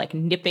kind of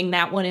it's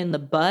that one in the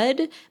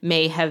bud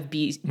may have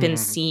been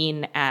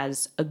seen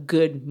as a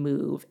good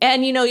move.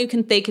 And,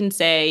 they can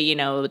say,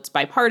 it's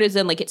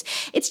bipartisan.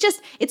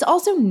 It's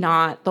also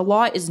not, the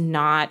law is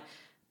not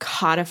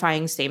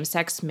codifying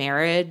same-sex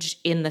marriage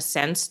in the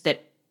sense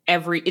that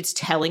it's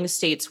telling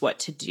states what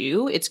to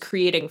do. It's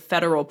creating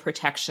federal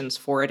protections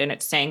for it. And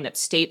it's saying that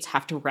states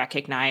have to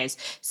recognize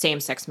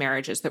same-sex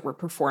marriages that were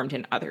performed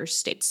in other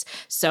states.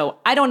 So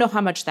I don't know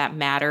how much that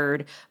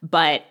mattered,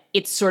 but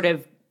it's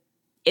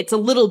a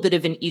little bit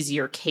of an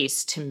easier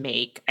case to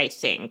make, I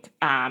think,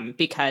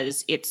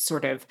 because it's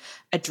sort of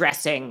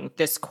addressing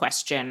this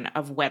question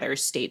of whether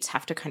states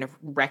have to kind of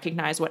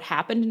recognize what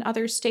happened in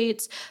other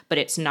states, but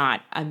it's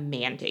not a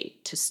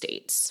mandate to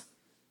states.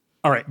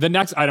 All right, the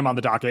next item on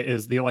the docket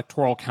is the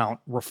Electoral Count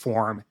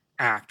Reform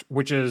Act,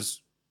 which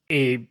is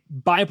a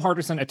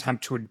bipartisan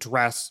attempt to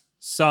address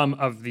some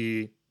of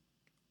the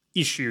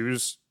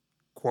issues,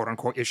 quote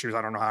unquote issues,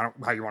 I don't know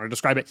how you want to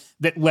describe it,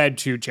 that led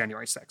to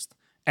January 6th.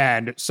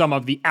 And some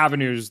of the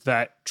avenues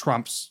that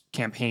Trump's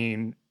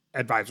campaign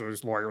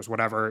advisors, lawyers,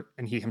 whatever,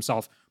 and he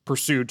himself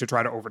pursued to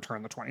try to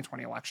overturn the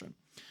 2020 election.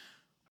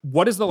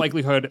 What is the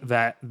likelihood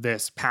that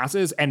this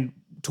passes, and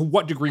to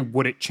what degree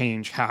would it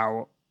change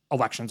how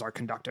elections are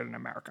conducted in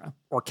America,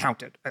 or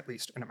counted, at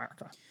least in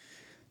America?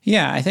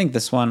 Yeah, I think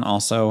this one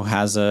also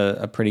has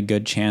a pretty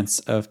good chance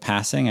of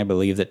passing. I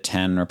believe that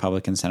 10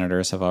 Republican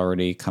senators have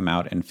already come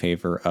out in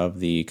favor of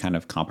the kind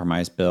of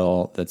compromise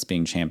bill that's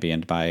being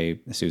championed by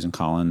Susan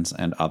Collins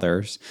and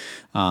others.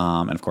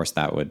 And of course,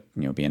 that would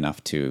be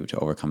enough to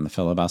overcome the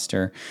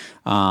filibuster.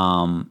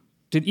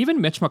 Did even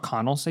Mitch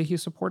McConnell say he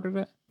supported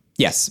it?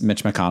 Yes,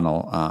 Mitch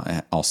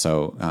McConnell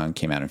also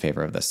came out in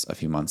favor of this a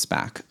few months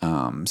back.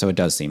 So it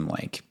does seem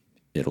like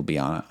it'll be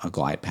on a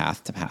glide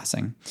path to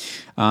passing.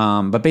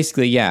 But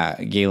basically, yeah,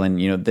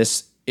 Galen,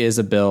 this is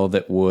a bill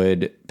that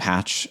would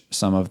patch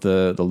some of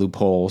the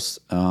loopholes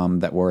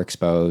that were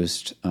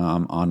exposed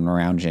on and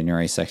around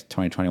January 6th,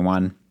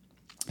 2021.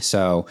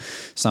 So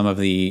some of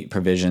the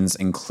provisions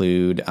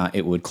include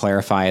it would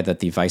clarify that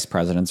the vice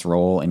president's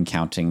role in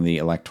counting the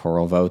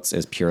electoral votes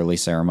is purely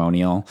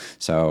ceremonial.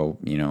 So,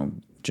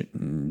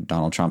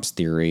 Donald Trump's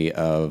theory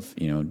of,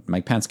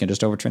 Mike Pence can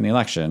just overturn the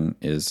election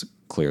is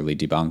clearly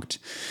debunked.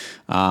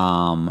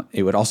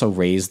 It would also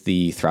raise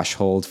the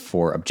threshold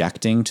for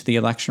objecting to the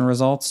election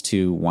results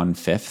to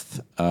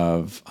 1/5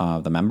 of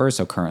the members.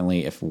 So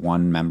currently, if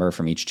one member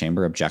from each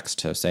chamber objects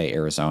to, say,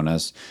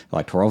 Arizona's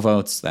electoral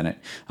votes, then it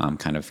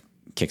kind of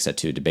kicks it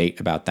to a debate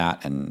about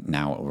that, and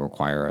now it will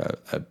require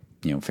a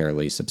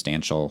fairly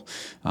substantial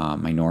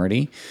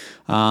minority.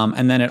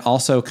 And then it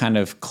also kind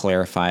of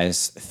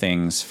clarifies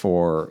things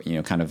for,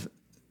 kind of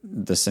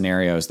the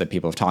scenarios that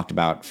people have talked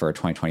about for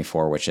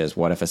 2024, which is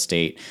what if a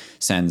state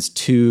sends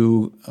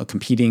two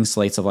competing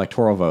slates of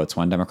electoral votes,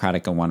 one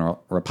Democratic and one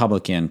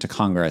Republican, to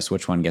Congress,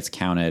 which one gets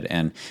counted?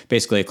 And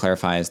basically it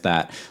clarifies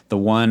that the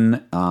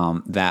one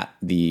that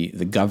the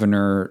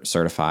governor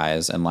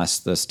certifies, unless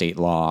the state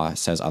law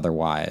says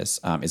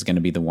otherwise, is going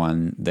to be the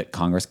one that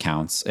Congress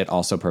counts. It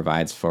also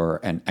provides for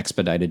an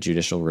expedited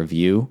judicial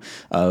review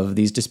of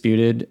these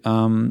disputed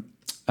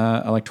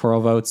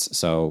electoral votes.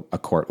 So a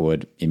court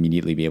would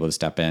immediately be able to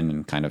step in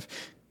and kind of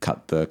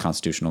cut the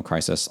constitutional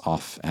crisis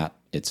off at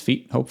its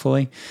feet,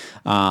 hopefully.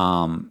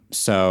 I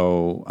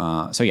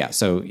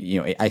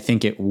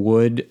think it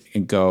would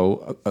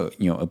go,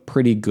 a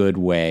pretty good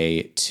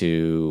way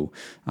to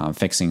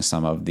fixing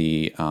some of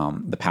the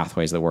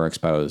pathways that were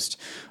exposed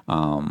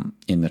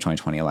in the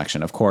 2020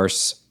 election. Of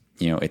course,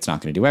 it's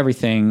not going to do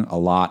everything. A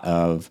lot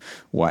of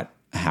what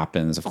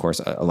happens, of course,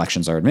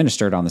 elections are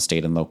administered on the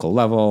state and local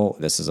level.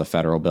 This is a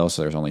federal bill,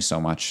 so there's only so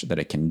much that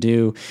it can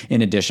do.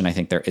 In addition, I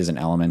think there is an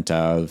element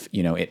of,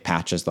 it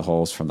patches the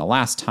holes from the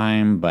last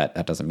time, but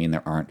that doesn't mean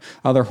there aren't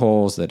other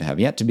holes that have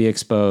yet to be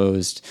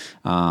exposed.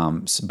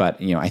 But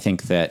I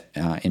think that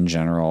in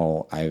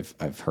general,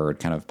 I've heard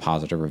kind of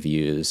positive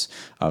reviews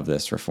of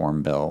this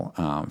reform bill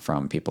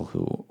from people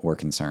who were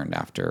concerned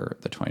after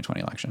the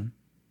 2020 election.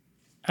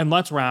 And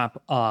let's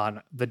wrap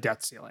on the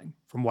debt ceiling.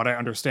 From what I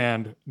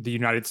understand, the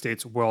United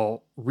States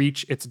will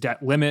reach its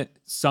debt limit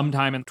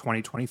sometime in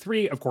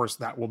 2023. Of course,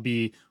 that will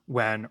be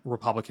when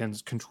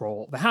Republicans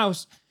control the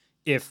House.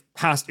 If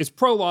past its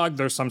prologue,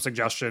 there's some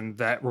suggestion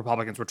that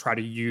Republicans would try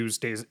to use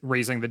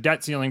raising the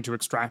debt ceiling to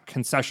extract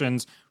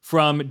concessions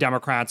from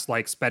Democrats,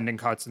 like spending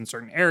cuts in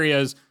certain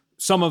areas.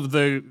 Some of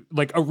a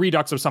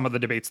redux of some of the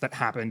debates that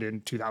happened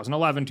in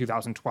 2011,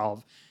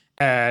 2012.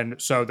 And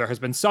so there has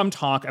been some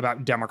talk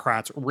about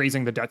Democrats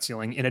raising the debt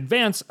ceiling in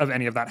advance of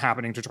any of that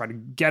happening to try to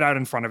get out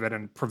in front of it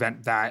and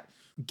prevent that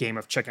game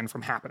of chicken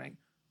from happening.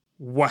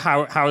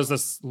 How is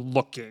this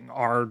looking?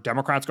 Are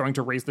Democrats going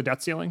to raise the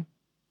debt ceiling?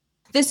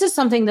 This is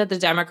something that the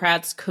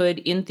Democrats could,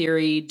 in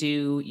theory,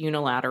 do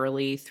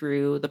unilaterally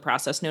through the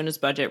process known as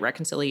budget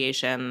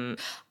reconciliation.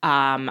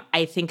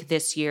 I think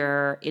this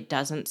year it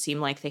doesn't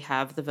seem like they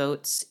have the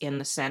votes in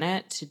the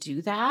Senate to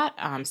do that.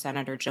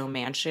 Senator Joe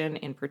Manchin,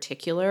 in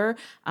particular,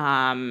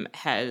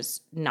 has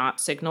not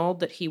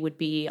signaled that he would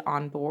be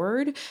on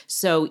board.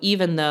 So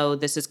even though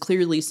this is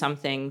clearly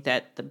something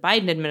that the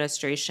Biden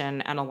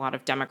administration and a lot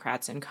of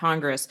Democrats in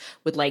Congress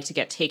would like to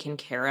get taken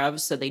care of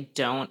so they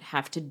don't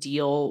have to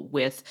deal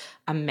with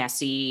a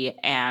messy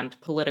and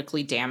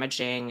politically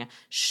damaging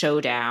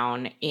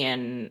showdown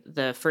in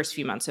the first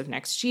few months of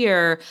next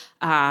year,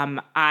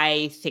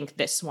 I think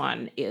this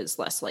one is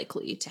less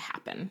likely to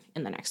happen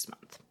in the next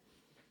month.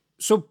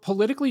 So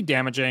politically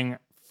damaging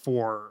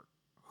for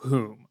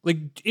whom?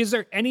 Is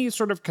there any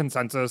sort of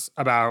consensus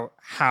about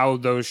how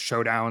those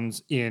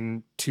showdowns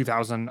in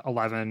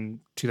 2011,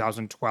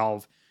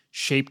 2012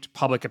 shaped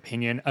public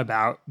opinion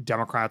about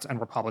Democrats and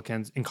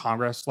Republicans in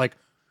Congress?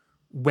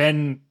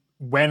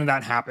 When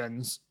that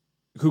happens,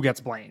 who gets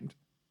blamed?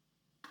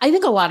 I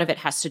think a lot of it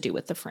has to do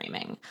with the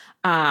framing.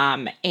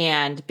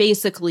 And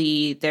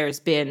basically, there's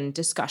been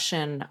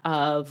discussion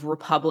of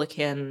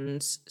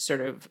Republicans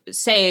sort of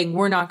saying,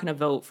 we're not going to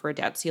vote for a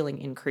debt ceiling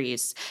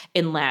increase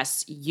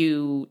unless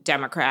you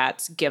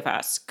Democrats give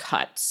us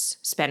cuts,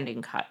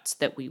 spending cuts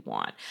that we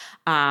want.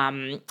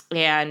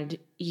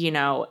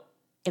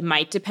 It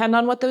might depend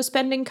on what those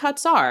spending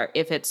cuts are.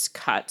 If it's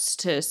cuts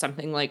to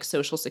something like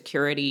Social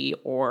Security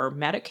or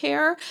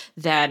Medicare,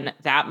 then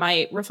that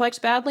might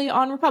reflect badly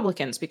on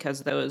Republicans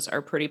because those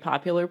are pretty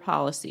popular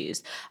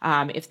policies.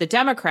 If the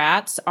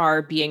Democrats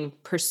are being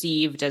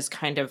perceived as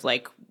kind of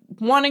like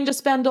wanting to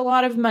spend a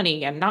lot of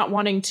money and not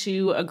wanting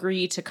to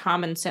agree to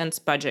common sense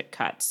budget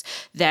cuts,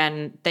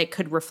 then they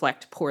could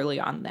reflect poorly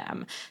on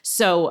them.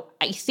 So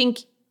I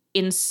think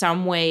in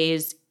some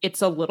ways,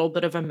 it's a little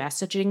bit of a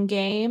messaging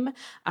game.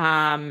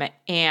 That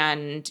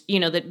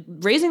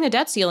raising the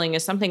debt ceiling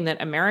is something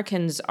that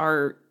Americans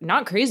are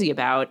not crazy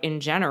about in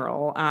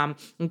general. And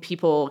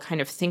people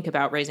kind of think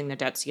about raising the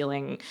debt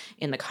ceiling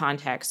in the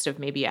context of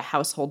maybe a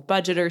household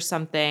budget or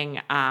something.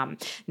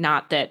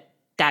 Not that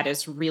that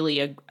is really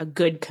a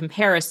good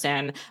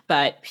comparison,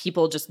 but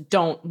people just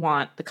don't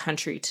want the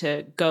country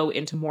to go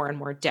into more and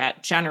more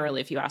debt generally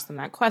if you ask them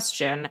that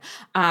question.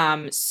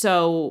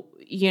 So,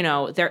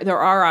 there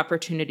are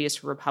opportunities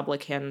for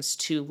Republicans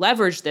to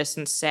leverage this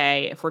and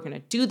say, if we're going to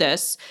do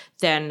this,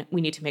 then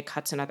we need to make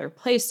cuts in other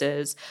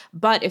places.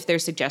 But if they're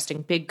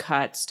suggesting big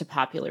cuts to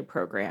popular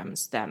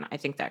programs, then I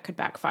think that could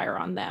backfire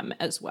on them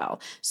as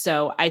well.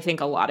 So I think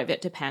a lot of it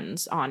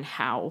depends on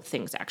how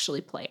things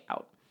actually play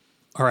out.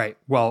 All right.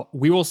 Well,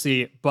 we will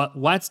see. But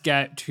let's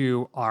get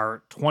to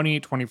our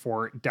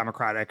 2024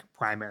 Democratic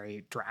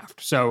primary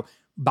draft. So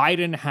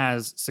Biden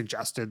has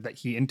suggested that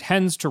he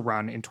intends to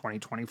run in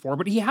 2024,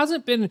 but he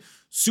hasn't been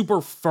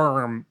super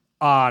firm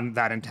on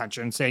that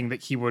intention, saying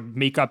that he would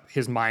make up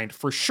his mind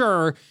for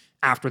sure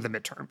after the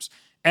midterms.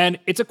 And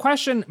it's a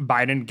question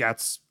Biden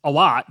gets a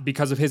lot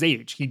because of his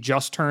age. He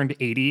just turned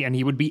 80 and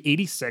he would be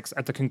 86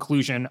 at the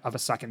conclusion of a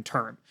second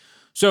term.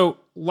 So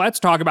let's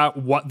talk about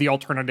what the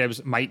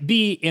alternatives might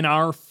be in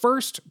our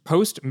first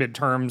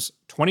post-midterms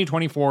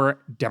 2024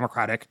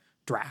 Democratic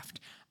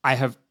draft. I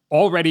have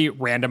already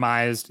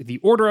randomized the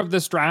order of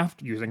this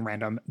draft using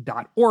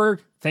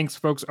random.org. Thanks,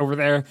 folks over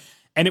there.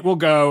 And it will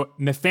go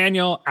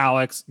Nathaniel,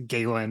 Alex,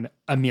 Galen,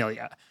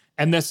 Amelia.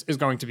 And this is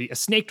going to be a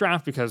snake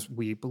draft because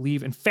we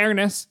believe in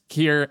fairness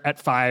here at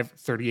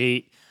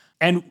 538.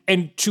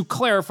 And to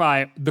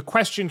clarify, the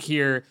question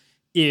here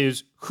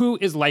is who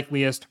is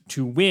likeliest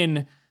to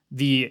win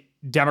the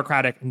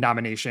Democratic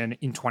nomination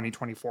in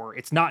 2024.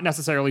 It's not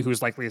necessarily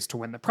who's likeliest to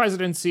win the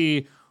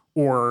presidency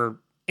or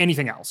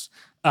anything else.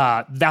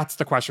 That's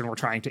the question we're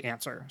trying to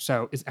answer.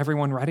 So is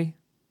everyone ready?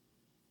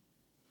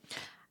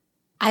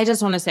 I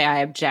just want to say I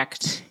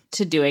object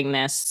to doing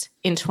this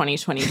in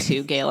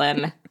 2022,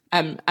 Galen.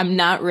 I'm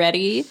not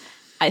ready.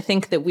 I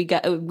think that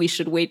we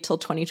should wait till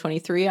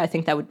 2023. I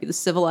think that would be the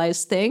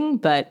civilized thing.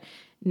 But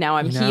now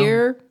I'm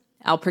here.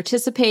 I'll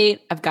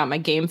participate. I've got my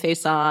game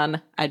face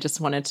on. I just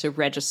wanted to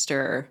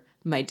register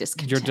my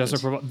discontent. Your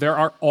disapproval. There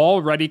are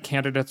already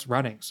candidates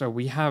running, so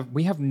we have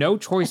no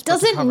choice. It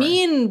doesn't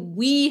mean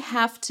we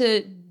have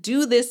to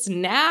do this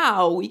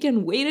now. We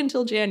can wait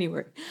until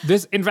January.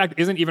 This, in fact,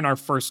 isn't even our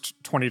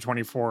first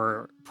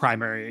 2024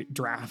 primary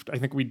draft. I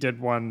think we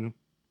did one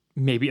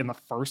maybe in the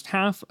first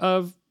half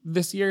of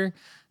this year.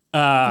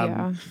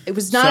 It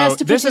was not asked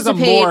to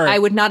participate. I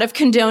would not have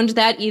condoned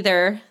that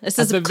either. This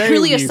is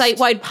clearly a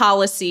site-wide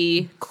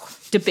policy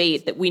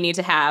debate that we need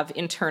to have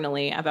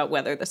internally about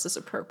whether this is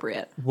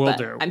appropriate.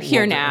 I'm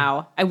here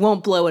now. I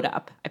won't blow it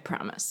up. I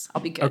promise.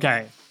 I'll be good.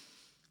 Okay.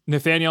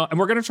 Nathaniel, and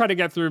we're going to try to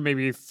get through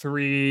maybe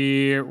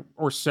 3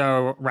 or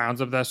so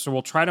rounds of this. So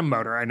we'll try to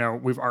motor. I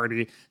know we've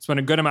already spent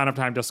a good amount of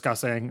time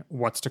discussing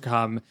what's to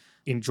come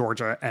in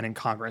Georgia and in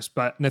Congress.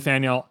 But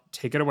Nathaniel,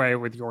 take it away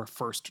with your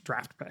first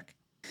draft pick.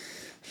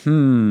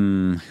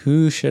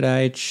 Who should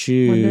I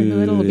choose? Wonder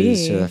who it'll be.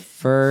 So the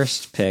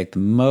first pick, the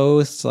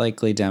most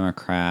likely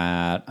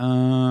Democrat.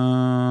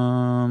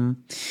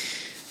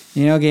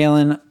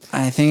 Galen,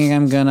 I think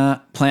I'm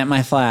gonna plant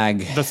my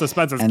flag. The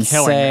suspense is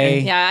killing me.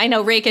 Yeah, I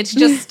know, Rake. It's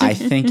just I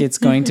think it's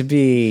going to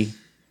be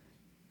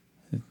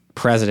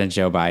President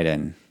Joe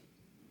Biden.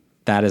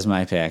 That is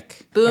my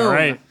pick. Boom. All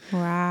right.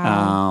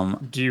 Wow.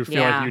 Do you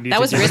feel like you need that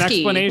to was give an risky.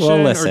 explanation,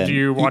 Well, listen, or do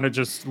you want to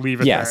just leave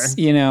it yes,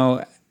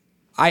 there?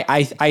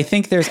 I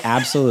think there's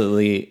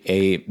absolutely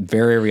a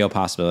very real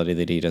possibility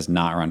that he does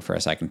not run for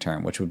a second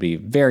term, which would be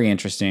very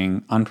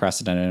interesting,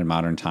 unprecedented in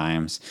modern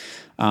times.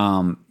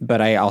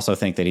 But I also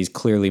think that he's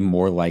clearly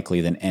more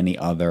likely than any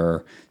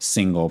other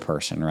single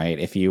person, right?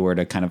 If you were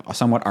to kind of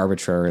somewhat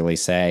arbitrarily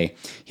say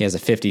he has a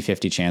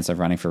 50-50 chance of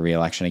running for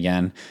re-election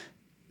again,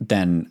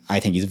 then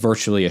I think he's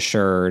virtually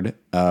assured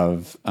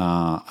of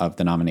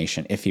the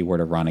nomination. If he were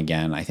to run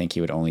again, I think he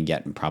would only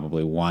get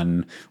probably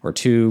 1 or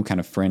 2 kind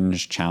of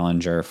fringe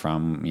challenger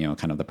from,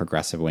 kind of the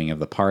progressive wing of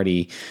the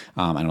party.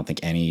 I don't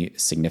think any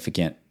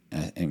significant,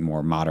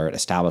 more moderate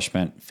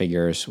establishment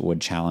figures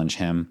would challenge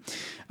him.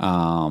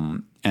 So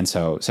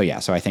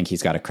I think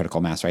he's got a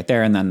critical mass right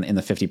there. And then in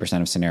the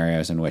 50% of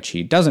scenarios in which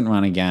he doesn't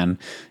run again,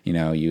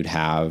 you'd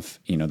have,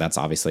 that's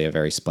obviously a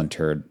very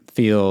splintered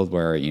field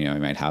where, you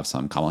might have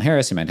some Kamala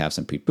Harris, you might have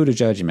some Pete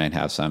Buttigieg, you might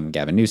have some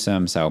Gavin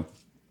Newsom. So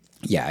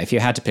yeah, if you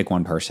had to pick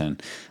one person,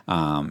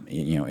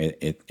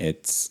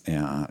 it's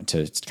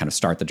to kind of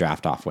start the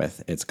draft off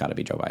with, it's got to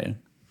be Joe Biden.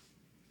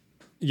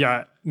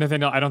 Yeah,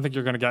 Nathaniel, I don't think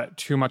you're going to get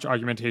too much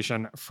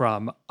argumentation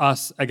from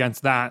us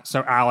against that.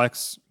 So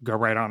Alex, go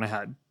right on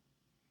ahead.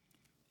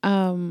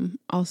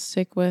 I'll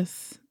stick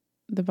with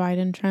the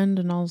Biden trend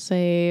and I'll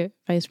say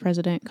Vice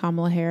President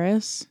Kamala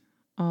Harris.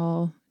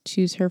 I'll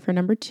choose her for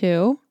number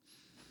 2.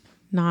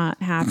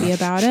 Not happy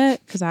about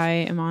it because I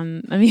am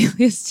on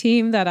Amelia's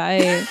team that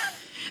I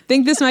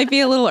think this might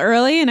be a little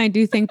early, and I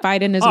do think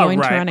Biden is going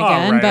to run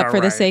again. But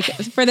for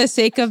the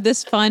sake of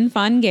this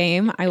fun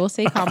game, I will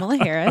say Kamala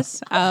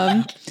Harris.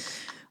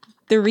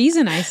 The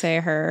reason I say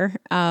her,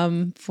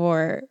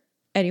 for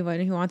anyone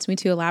who wants me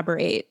to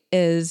elaborate,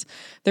 is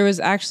there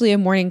was actually a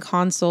Morning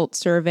Consult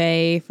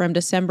survey from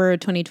December of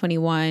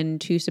 2021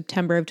 to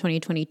September of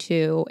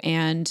 2022,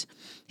 and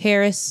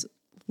Harris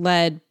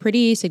led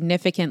pretty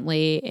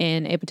significantly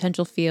in a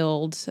potential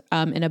field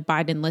in a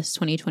Biden-less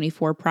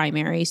 2024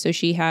 primary. So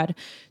she had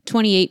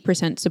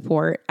 28%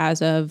 support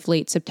as of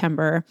late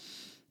September.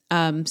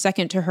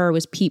 Second to her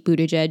was Pete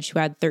Buttigieg, who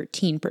had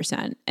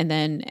 13%. And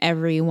then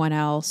everyone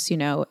else,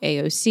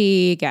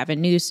 AOC,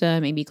 Gavin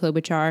Newsom, Amy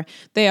Klobuchar,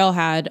 they all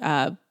had,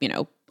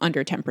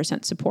 under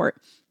 10%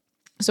 support.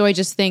 So I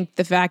just think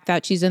the fact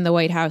that she's in the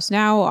White House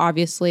now,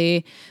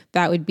 obviously,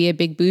 that would be a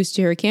big boost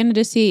to her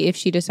candidacy if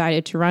she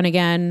decided to run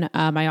again.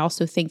 I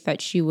also think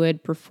that she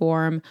would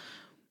perform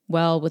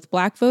well with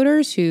Black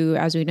voters who,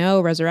 as we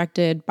know,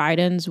 resurrected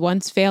Biden's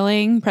once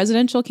failing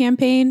presidential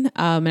campaign.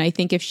 And I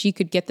think if she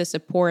could get the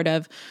support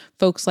of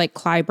folks like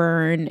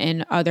Clyburn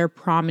and other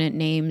prominent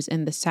names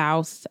in the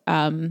South,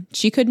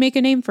 she could make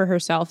a name for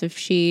herself if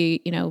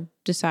she,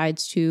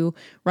 decides to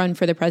run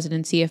for the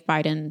presidency if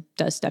Biden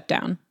does step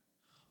down.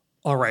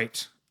 All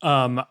right.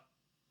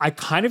 I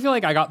kind of feel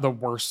like I got the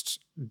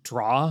worst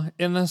draw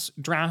in this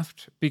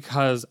draft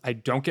because I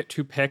don't get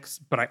 2 picks,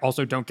 but I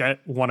also don't get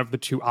one of the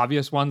 2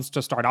 obvious ones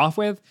to start off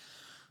with.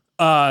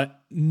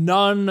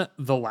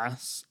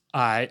 Nonetheless,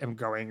 I am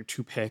going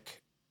to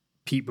pick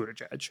Pete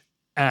Buttigieg.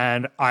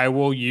 And I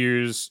will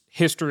use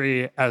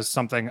history as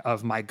something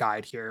of my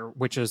guide here,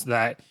 which is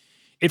that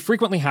it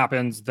frequently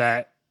happens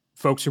that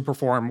folks who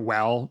perform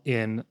well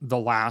in the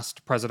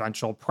last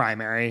presidential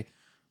primary,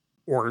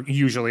 or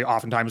usually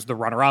oftentimes the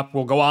runner-up,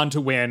 will go on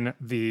to win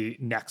the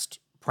next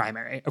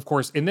primary. Of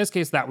course, in this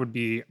case, that would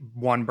be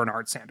one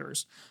Bernard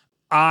Sanders.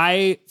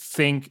 I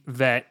think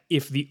that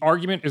if the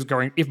argument is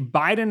if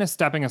Biden is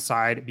stepping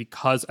aside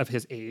because of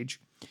his age,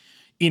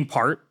 in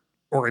part,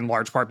 or in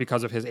large part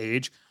because of his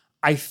age,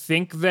 I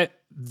think that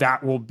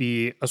that will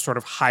be a sort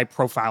of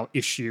high-profile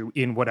issue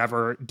in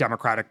whatever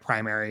Democratic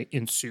primary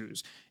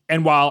ensues.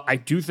 And while I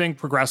do think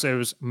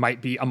progressives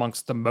might be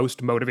amongst the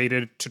most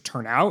motivated to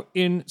turn out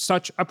in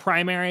such a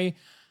primary,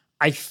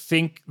 I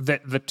think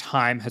that the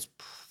time has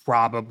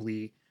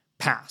probably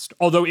passed.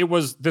 Although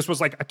this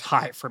was like a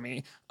tie for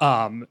me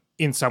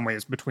in some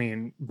ways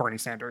between Bernie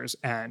Sanders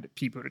and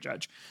Pete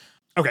Buttigieg.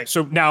 Okay,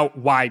 so now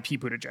why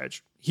Pete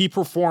Buttigieg? He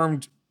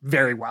performed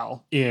very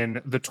well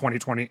in the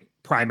 2020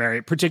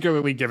 primary,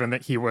 particularly given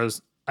that he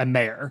was a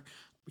mayor.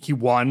 He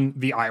won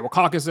the Iowa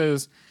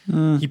caucuses.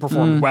 He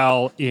performed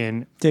well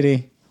in... Did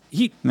he?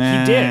 He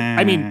did.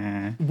 I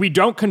mean, we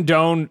don't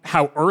condone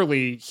how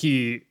early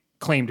he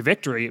claimed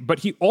victory, but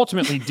he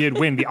ultimately did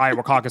win the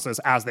Iowa caucuses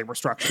as they were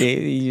structured.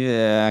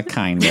 Yeah,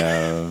 kind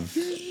of.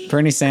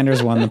 Bernie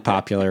Sanders won the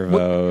popular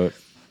vote.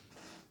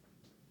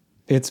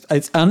 It's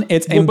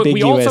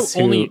ambiguous.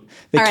 The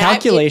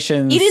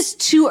calculations. It is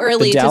too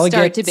early to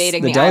start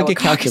debating the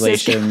delegate Iowa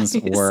calculations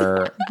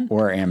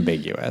were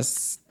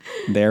ambiguous.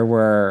 There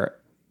was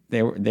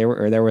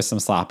some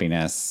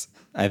sloppiness.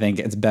 I think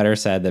it's better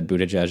said that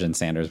Buttigieg and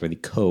Sanders were the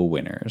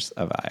co-winners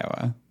of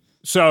Iowa.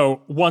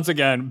 So once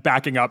again,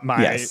 backing up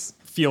my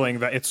feeling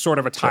that it's sort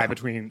of a tie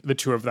between the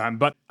two of them.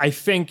 But I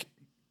think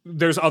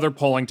there's other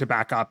polling to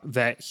back up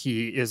that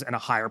he is in a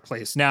higher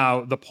place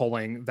now. The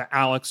polling that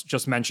Alex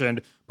just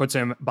mentioned puts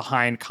him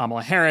behind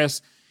Kamala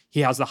Harris.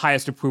 He has the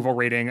highest approval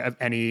rating of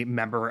any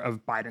member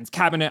of Biden's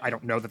cabinet. I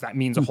don't know that that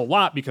means a whole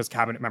lot because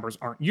cabinet members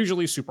aren't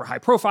usually super high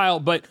profile,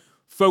 but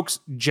folks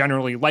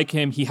generally like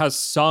him. He has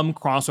some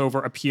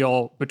crossover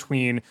appeal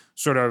between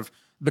sort of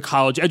the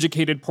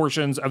college-educated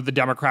portions of the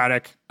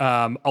Democratic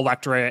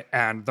electorate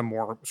and the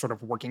more sort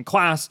of working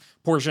class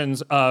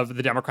portions of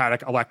the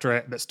Democratic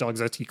electorate that still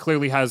exist. He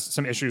clearly has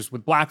some issues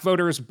with Black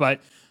voters,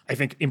 but I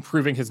think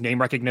improving his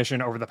name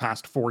recognition over the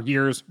past 4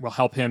 years will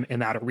help him in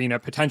that arena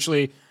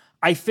potentially.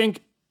 I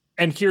think,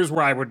 and here's how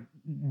I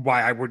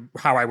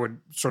would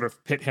sort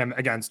of pit him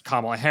against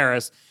Kamala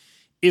Harris,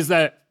 is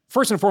that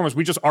first and foremost,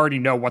 we just already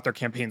know what their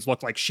campaigns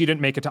look like. She didn't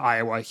make it to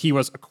Iowa. He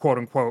was a quote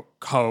unquote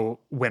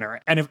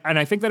co-winner. And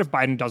I think that if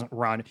Biden doesn't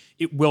run,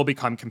 it will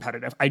become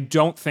competitive. I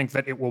don't think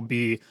that it will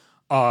be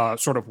a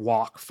sort of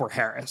walk for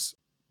Harris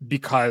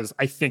because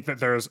I think that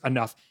there's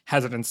enough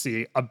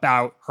hesitancy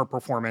about her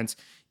performance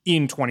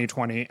in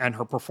 2020 and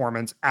her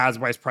performance as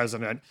vice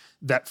president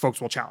that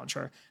folks will challenge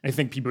her. And I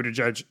think Pete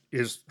Buttigieg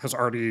has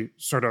already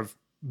sort of,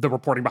 the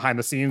reporting behind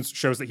the scenes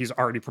shows that he's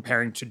already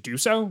preparing to do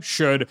so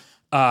should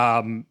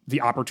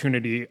the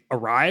opportunity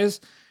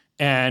arise.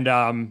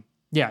 And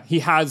he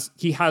has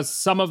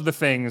some of the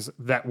things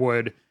that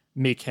would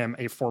make him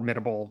a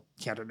formidable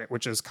candidate,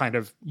 which is kind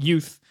of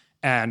youth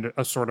and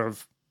a sort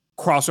of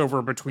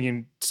crossover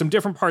between some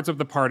different parts of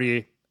the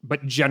party,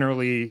 but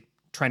generally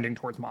trending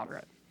towards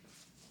moderate.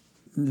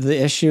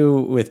 The issue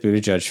with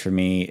Buttigieg for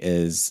me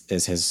is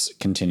his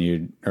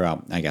continued, or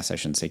well, I guess I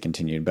shouldn't say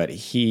continued, but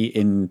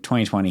in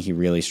 2020, he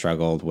really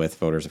struggled with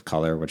voters of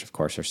color, which of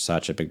course are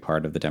such a big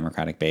part of the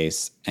Democratic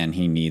base. And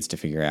he needs to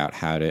figure out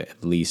how to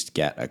at least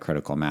get a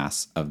critical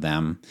mass of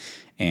them.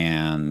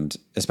 And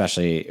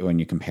especially when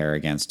you compare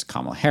against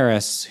Kamala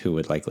Harris, who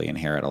would likely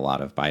inherit a lot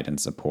of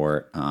Biden's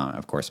support,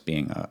 of course,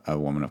 being a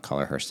woman of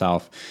color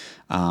herself,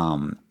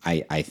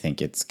 I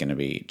think it's going to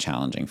be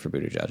challenging for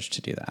Buttigieg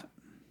to do that.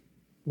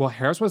 Well,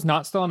 Harris was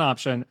not still an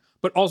option,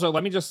 But also,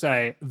 let me just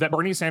say that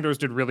Bernie Sanders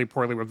did really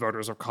poorly with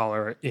voters of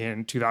color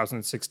in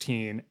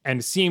 2016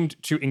 and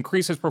seemed to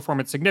increase his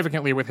performance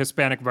significantly with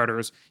Hispanic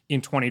voters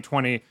in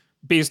 2020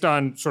 based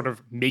on sort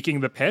of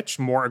making the pitch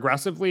more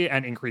aggressively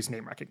and increased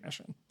name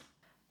recognition.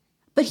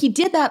 But he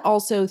did that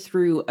also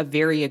through a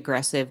very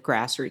aggressive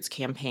grassroots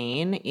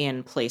campaign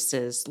in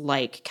places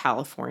like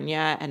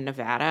California and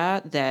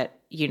Nevada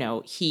that, you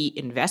know, he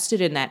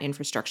invested in that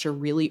infrastructure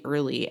really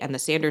early. And the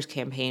Sanders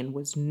campaign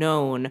was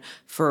known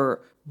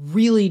for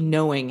really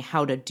knowing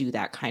how to do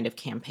that kind of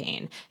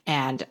campaign.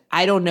 And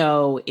I don't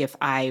know if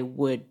I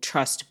would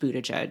trust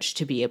Buttigieg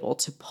to be able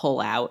to pull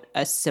out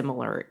a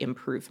similar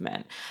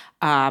improvement.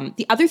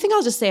 The other thing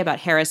I'll just say about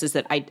Harris is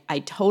that I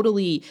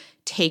totally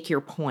take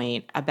your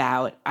point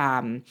about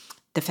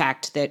the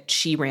fact that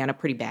she ran a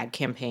pretty bad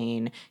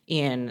campaign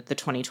in the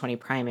 2020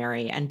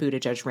 primary and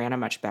Buttigieg ran a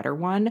much better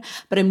one.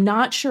 But I'm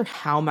not sure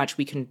how much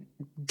we can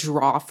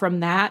draw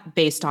from that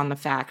based on the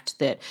fact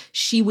that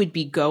she would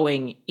be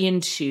going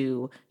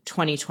into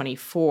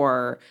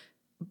 2024,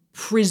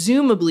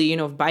 presumably, you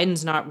know, if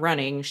Biden's not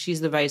running,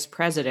 she's the vice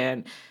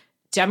president.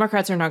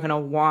 Democrats are not going to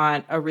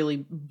want a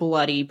really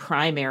bloody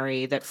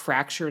primary that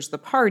fractures the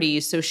party.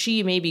 So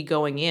she may be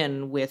going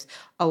in with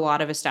a lot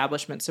of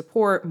establishment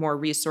support, more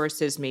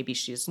resources. Maybe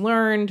she's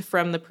learned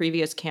from the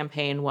previous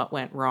campaign what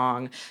went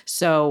wrong.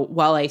 So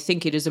while I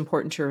think it is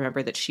important to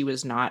remember that she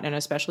was not an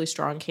especially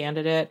strong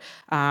candidate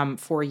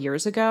 4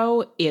 years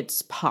ago,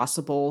 it's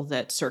possible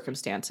that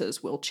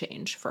circumstances will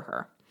change for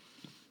her.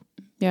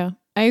 Yeah,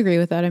 I agree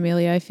with that,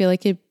 Amelia. I feel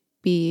like it'd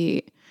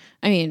be...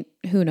 I mean,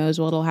 who knows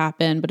what'll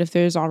happen, but if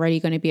there's already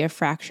going to be a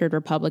fractured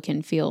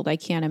Republican field, I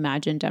can't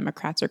imagine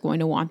Democrats are going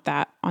to want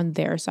that on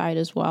their side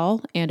as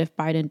well. And if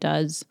Biden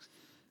does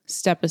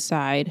step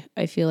aside,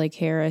 I feel like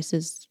Harris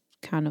is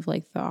kind of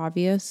like the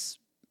obvious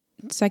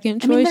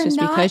second choice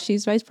because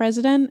she's vice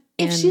president.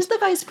 If she's the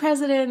vice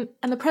president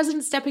and the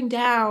president's stepping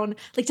down,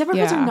 like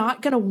Democrats are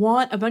not going to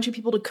want a bunch of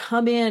people to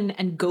come in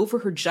and go for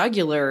her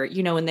jugular,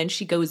 you know, and then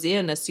she goes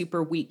in a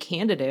super weak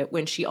candidate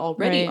when she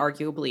already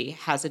arguably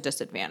has a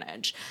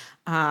disadvantage.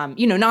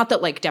 You know, not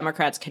that like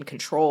Democrats can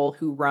control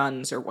who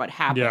runs or what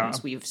happens. Yeah.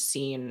 We've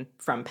seen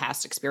from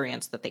past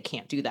experience that they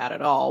can't do that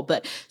at all.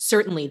 But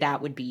certainly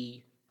that would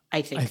be,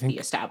 I think the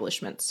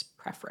establishment's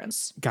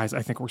preference. Guys,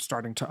 I think we're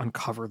starting to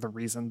uncover the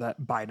reason that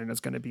Biden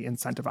is going to be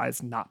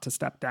incentivized not to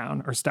step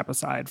down or step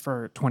aside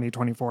for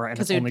 2024. And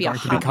it's only going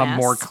to become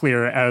more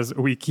clear as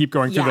we keep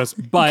going through this.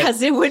 But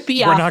because it would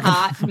be a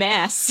hot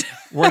mess.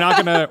 We're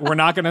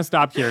not gonna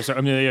stop here. So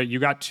Amelia, you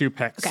got 2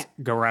 picks. Okay.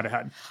 Go right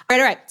ahead. All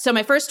right. So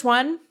my first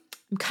one,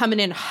 I'm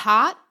coming in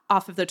hot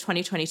off of the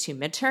 2022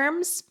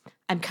 midterms.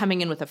 I'm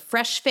coming in with a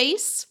fresh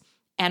face,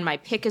 and my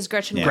pick is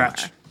Gretchen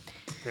Whitmer.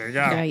 There you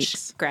go. Gretch.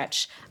 Big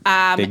Gretch.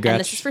 And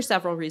this is for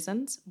several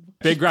reasons.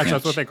 Big Gretch,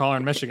 that's what they call her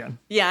in Michigan.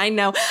 Yeah, I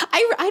know.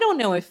 I don't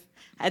know if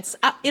it's,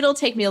 it'll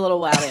take me a little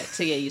while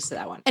to get used to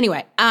that one.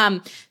 Anyway,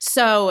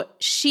 so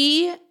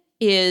she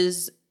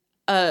has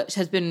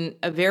been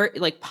a very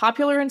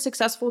popular and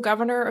successful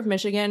governor of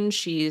Michigan.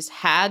 She's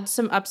had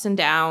some ups and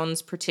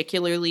downs,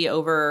 particularly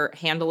over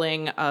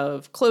handling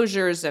of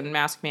closures and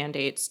mask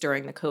mandates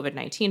during the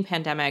COVID-19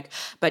 pandemic.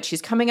 But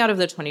she's coming out of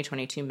the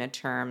 2022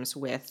 midterms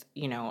with,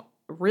 you know,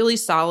 really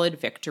solid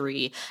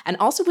victory, and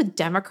also with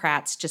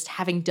Democrats just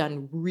having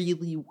done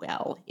really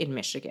well in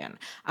Michigan.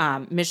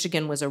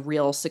 Michigan was a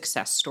real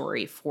success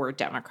story for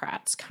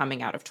Democrats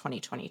coming out of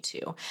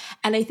 2022.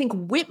 And I think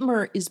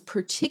Whitmer is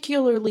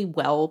particularly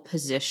well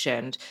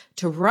positioned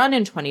to run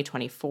in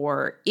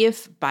 2024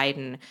 if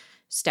Biden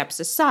steps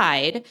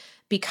aside,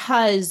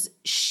 because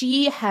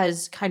she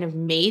has kind of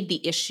made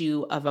the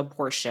issue of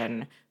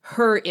abortion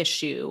her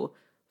issue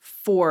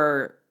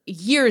for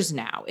years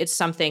now. It's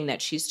something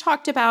that she's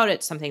talked about.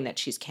 It's something that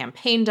she's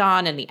campaigned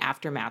on in the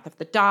aftermath of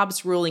the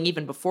Dobbs ruling.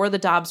 Even before the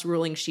Dobbs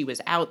ruling, she was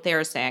out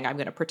there saying, I'm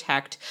going to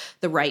protect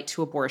the right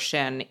to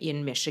abortion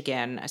in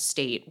Michigan, a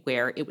state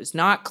where it was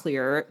not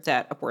clear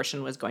that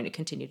abortion was going to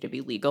continue to be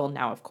legal.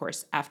 Now, of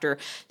course, after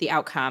the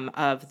outcome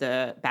of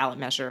the ballot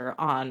measure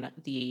on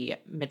the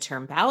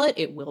midterm ballot,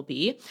 it will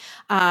be.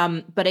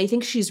 But I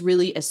think she's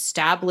really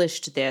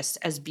established this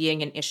as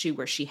being an issue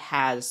where she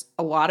has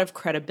a lot of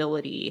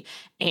credibility,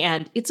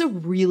 and it's a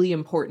really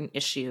important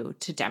issue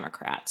to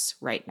Democrats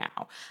right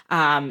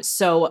now.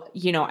 So,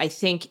 you know, I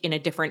think in a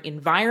different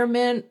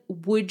environment,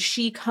 would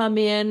she come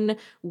in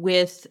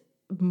with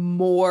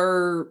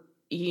more,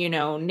 you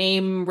know,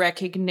 name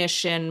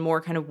recognition, more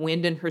kind of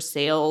wind in her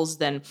sails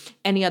than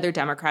any other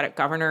Democratic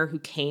governor who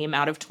came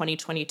out of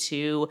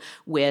 2022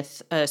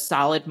 with a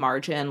solid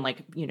margin, like,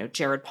 you know,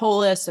 Jared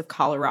Polis of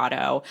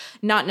Colorado?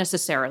 Not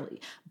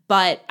necessarily.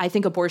 But I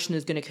think abortion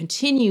is going to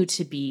continue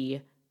to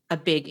be a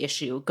big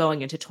issue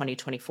going into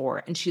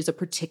 2024, and she's a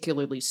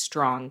particularly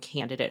strong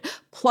candidate.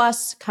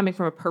 Plus, coming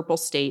from a purple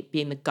state,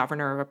 being the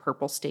governor of a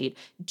purple state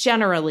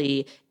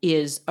generally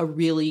is a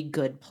really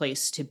good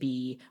place to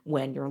be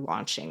when you're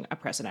launching a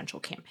presidential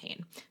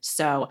campaign.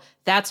 So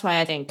that's why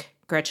I think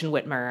Gretchen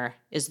Whitmer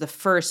is the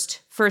first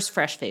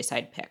fresh face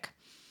I'd pick.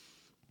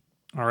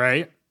 All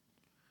right.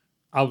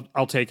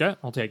 I'll take it.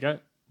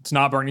 It's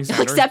not Bernie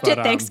Sanders. Accept it.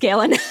 Thanks,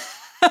 Galen.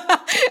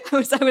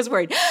 I was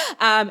worried.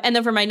 And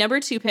then for my number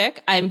 2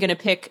 pick, I'm going to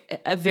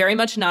pick a very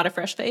much not a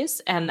fresh face,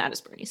 and that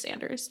is Bernie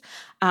Sanders.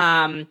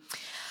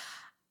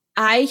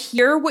 I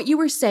hear what you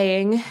were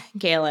saying,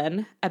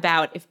 Galen,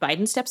 about if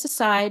Biden steps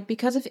aside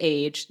because of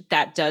age,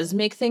 that does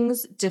make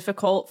things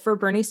difficult for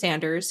Bernie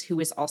Sanders, who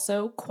is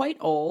also quite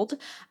old.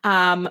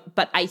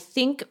 But I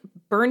think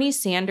Bernie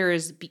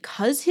Sanders,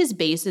 because his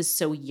base is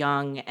so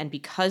young and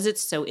because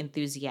it's so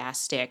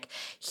enthusiastic,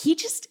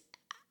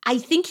 I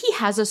think he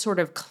has a sort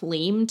of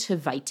claim to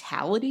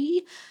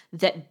vitality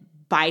that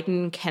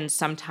Biden can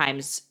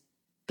sometimes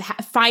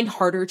find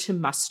harder to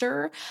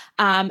muster.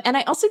 And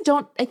I also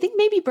I think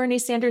maybe Bernie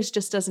Sanders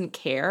just doesn't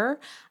care.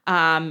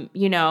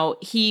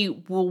 He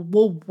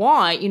will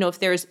want,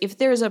 if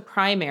there's a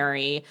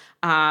primary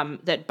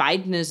that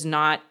Biden is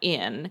not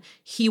in,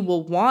 he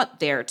will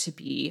want there to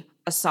be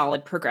a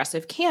solid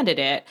progressive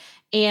candidate.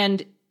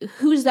 And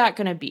who's that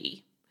going to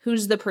be?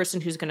 Who's the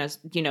person who's going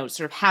to,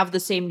 sort of have the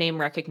same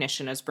name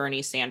recognition as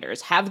Bernie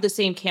Sanders, have the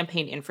same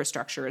campaign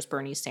infrastructure as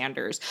Bernie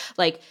Sanders?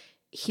 Like,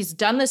 he's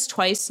done this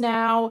twice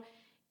now.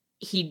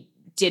 He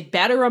did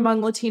better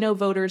among Latino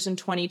voters in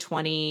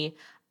 2020.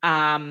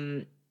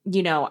 I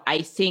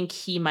think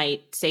he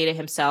might say to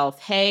himself,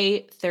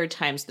 hey, third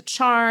time's the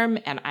charm,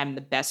 and I'm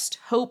the best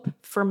hope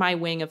for my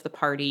wing of the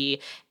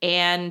party.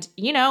 And,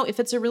 if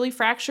it's a really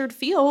fractured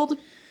field,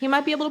 he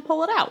might be able to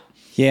pull it out.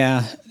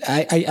 Yeah,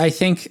 I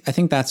think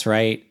that's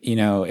right.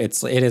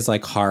 It is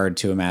like hard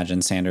to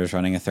imagine Sanders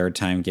running a third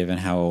time given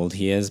how old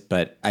he is.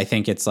 But I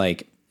think it's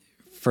like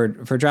for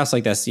drafts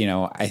like this,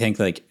 I think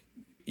like,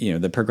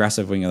 the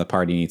progressive wing of the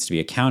party needs to be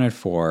accounted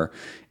for.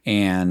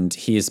 And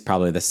he is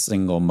probably the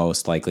single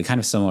most likely,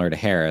 kind of similar to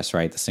Harris,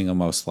 right? The single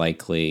most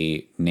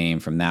likely name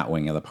from that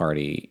wing of the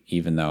party,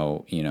 even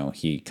though,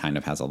 he kind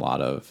of has a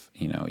lot of,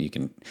 you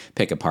can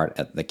pick apart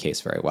at the case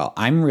very well.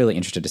 I'm really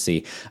interested to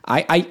see.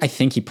 I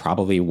think he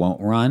probably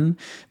won't run,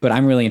 but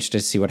I'm really interested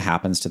to see what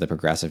happens to the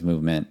progressive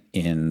movement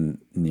in,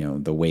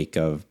 the wake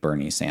of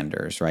Bernie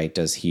Sanders, right?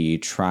 Does he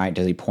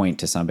point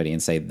to somebody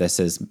and say, this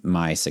is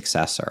my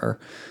successor?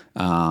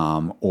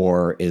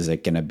 Or is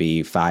it going to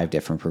be 5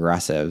 different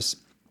progressives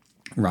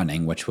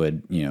running, which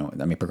would,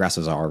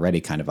 progressives are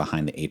already kind of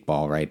behind the 8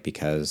 ball, right?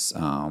 Because,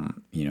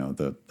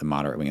 the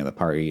moderate wing of the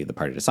party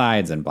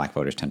decides, and black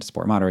voters tend to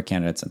support moderate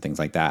candidates and things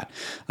like that.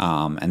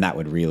 And that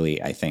would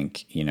really, I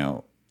think,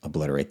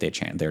 obliterate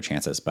their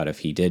chances. But if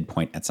he did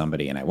point at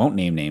somebody, and I won't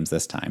name names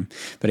this time,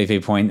 but if he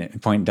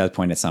does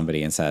point at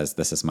somebody and says,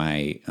 this is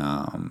my,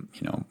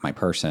 my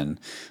person,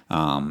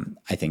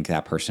 I think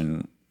that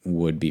person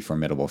would be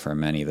formidable for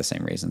many of the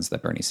same reasons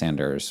that Bernie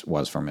Sanders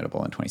was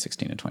formidable in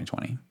 2016 and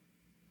 2020.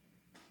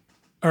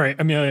 All right,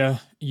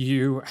 Amelia,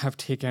 you have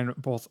taken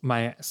both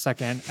my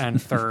second and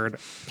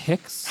third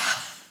picks.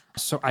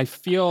 So I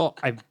feel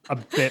I'm a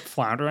bit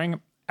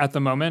floundering at the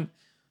moment.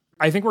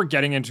 I think we're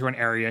getting into an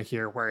area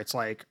here where it's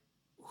like,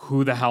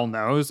 who the hell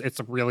knows? It's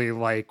really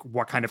like,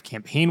 what kind of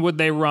campaign would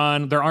they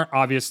run? There aren't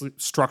obviously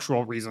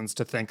structural reasons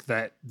to think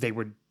that they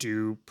would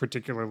do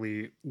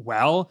particularly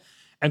well.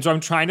 And so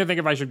I'm trying to think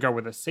if I should go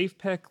with a safe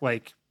pick,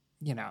 like,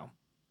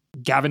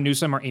 Gavin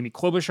Newsom or Amy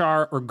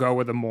Klobuchar, or go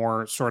with a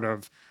more sort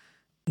of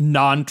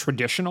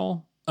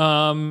non-traditional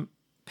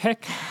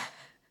pick.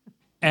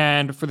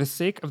 And for the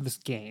sake of this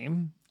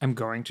game, I'm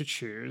going to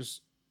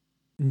choose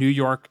New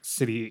York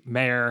City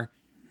Mayor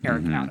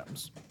Eric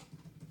Adams.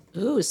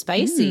 Ooh,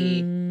 spicy.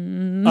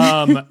 In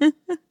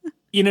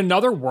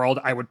another world,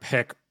 I would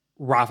pick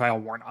Raphael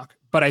Warnock.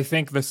 But I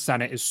think the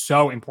Senate is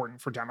so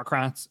important for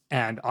Democrats,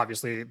 and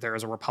obviously there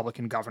is a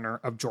Republican governor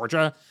of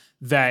Georgia,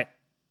 that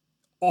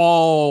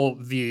all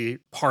the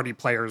party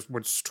players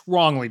would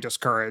strongly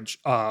discourage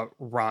a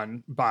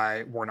run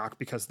by Warnock,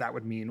 because that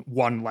would mean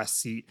one less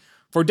seat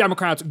for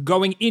Democrats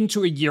going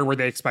into a year where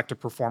they expect to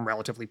perform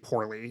relatively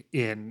poorly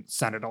in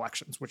Senate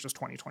elections, which is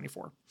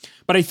 2024.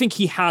 But I think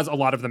he has a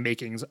lot of the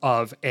makings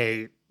of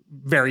a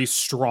very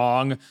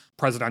strong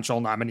presidential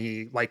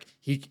nominee. Like,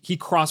 he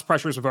cross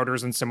pressures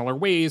voters in similar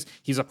ways.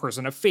 He's a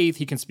person of faith.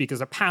 He can speak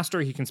as a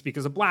pastor. He can speak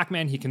as a black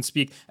man. He can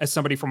speak as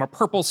somebody from a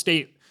purple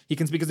state. He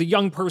can speak as a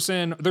young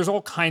person. There's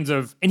all kinds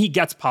of, and he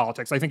gets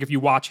politics. I think if you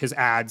watch his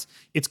ads,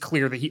 it's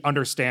clear that he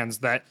understands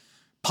that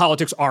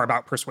politics are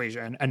about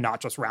persuasion and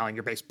not just rallying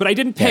your base. But I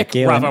didn't pick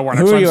Raphael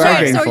Warnock. Who are you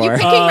arguing for? So are you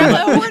picking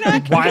Raphael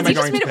Warnock? Why am I He going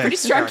just to made a pick pretty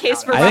strong Eric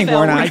case for Adams? Raphael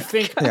Warnock. I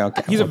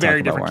think he's a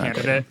very different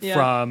candidate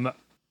from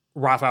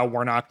Raphael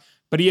Warnock,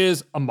 but he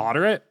is a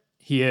moderate.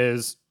 He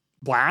is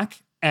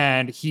black,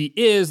 and he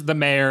is the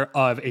mayor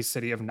of a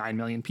city of 9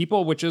 million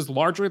people, which is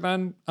larger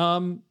than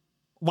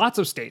lots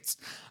of states.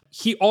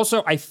 He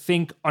also, I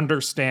think,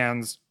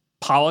 understands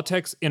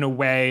politics in a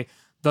way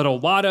that a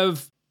lot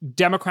of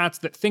Democrats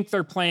that think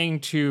they're playing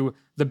to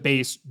the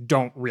base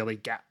don't really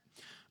get.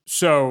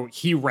 So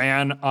he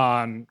ran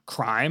on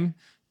crime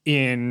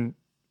in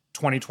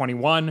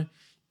 2021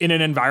 in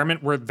an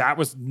environment where that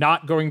was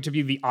not going to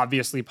be the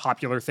obviously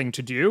popular thing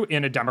to do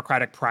in a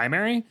Democratic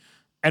primary,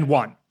 and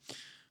won.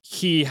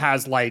 He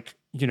has like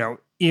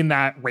in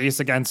that race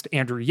against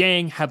Andrew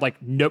Yang, had like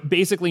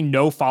basically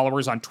no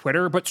followers on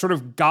Twitter, but sort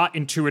of got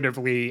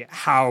intuitively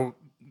how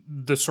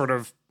the sort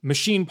of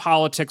machine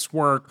politics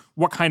work,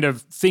 what kind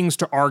of things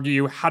to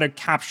argue, how to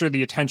capture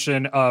the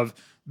attention of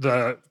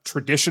the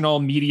traditional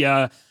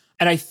media.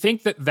 And I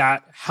think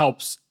that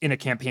helps in a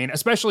campaign,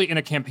 especially in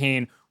a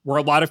campaign where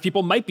a lot of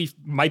people might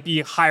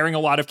be hiring a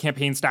lot of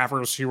campaign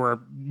staffers who are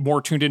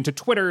more tuned into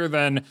Twitter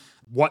than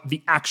what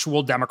the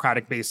actual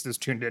Democratic base is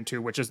tuned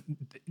into, which is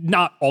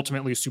not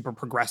ultimately super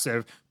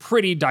progressive,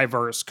 pretty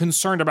diverse,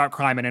 concerned about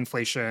crime and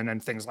inflation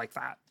and things like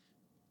that.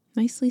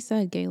 Nicely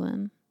said,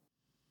 Galen.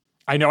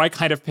 I know I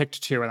kind of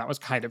picked two, and that was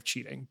kind of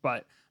cheating,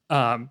 but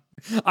I'm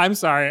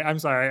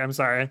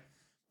sorry.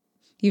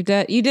 You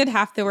did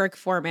have to work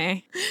for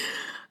me.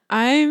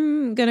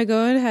 I'm going to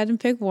go ahead and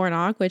pick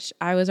Warnock, which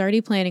I was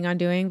already planning on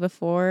doing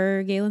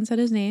before Galen said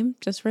his name,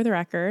 just for the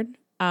record.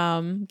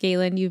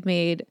 Galen, you've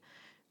made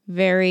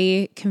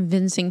very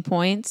convincing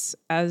points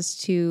as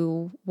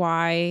to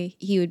why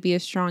he would be a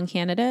strong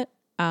candidate.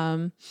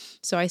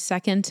 So I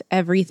second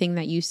everything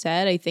that you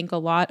said. I think a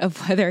lot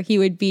of whether he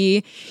would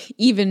be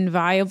even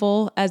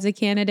viable as a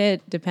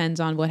candidate depends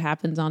on what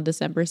happens on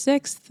December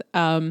 6th.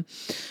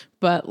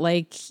 But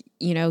like,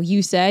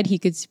 you said, he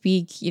could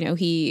speak,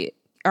 he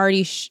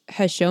already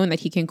has shown that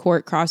he can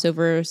court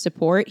crossover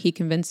support. He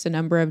convinced a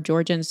number of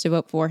Georgians to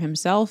vote for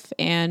himself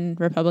and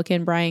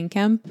Republican Brian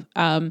Kemp.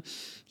 I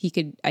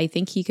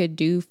think he could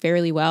do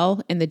fairly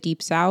well in the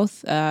Deep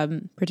South,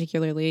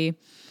 particularly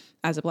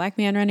as a Black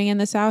man running in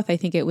the South. I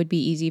think it would be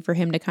easy for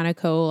him to kind of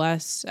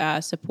coalesce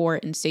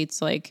support in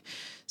states like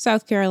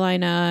South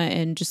Carolina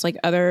and just like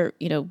other,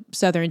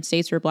 Southern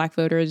states where Black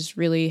voters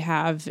really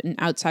have an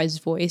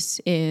outsized voice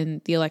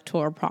in the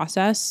electoral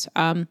process.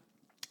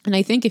 And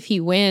I think if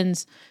he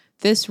wins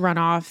this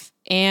runoff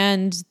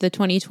and the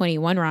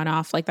 2021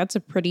 runoff, like that's a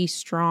pretty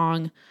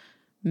strong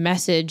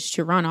message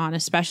to run on,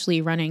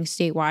 especially running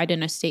statewide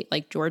in a state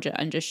like Georgia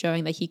and just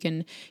showing that he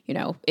can,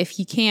 if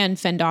he can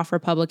fend off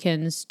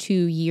Republicans 2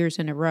 years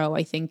in a row,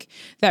 I think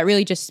that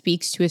really just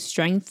speaks to his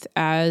strength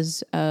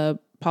as a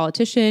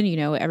politician.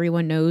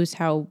 Everyone knows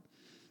how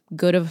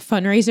good of a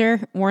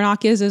fundraiser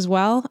Warnock is as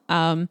well.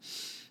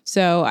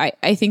 So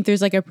I think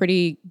there's like a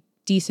pretty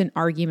decent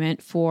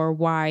argument for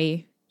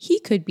why he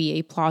could be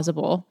a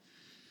plausible,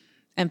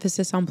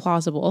 emphasis on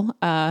plausible,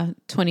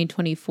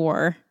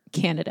 2024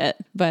 candidate.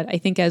 But I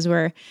think as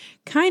we're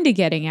kind of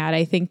getting at,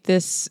 I think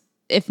this,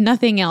 if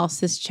nothing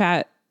else, this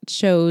chat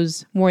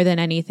shows more than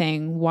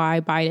anything why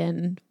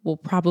Biden will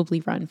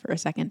probably run for a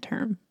second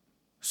term.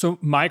 So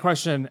my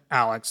question,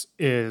 Alex,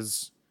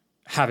 is,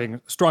 having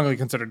strongly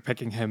considered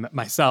picking him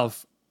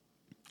myself,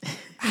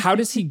 how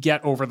does he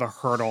get over the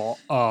hurdle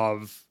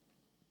of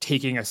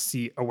taking a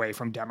seat away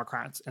from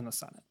Democrats in the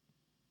Senate?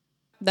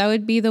 That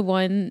would be the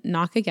one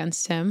knock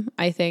against him,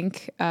 I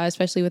think,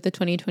 especially with the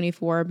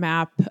 2024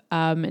 map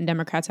and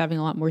Democrats having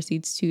a lot more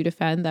seats to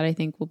defend. That I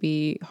think will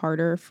be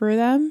harder for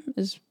them,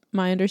 is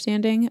my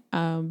understanding.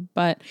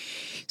 But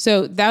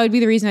so that would be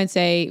the reason I'd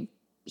say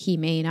he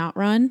may not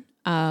run.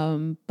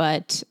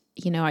 But,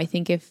 I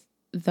think if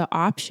the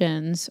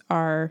options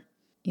are,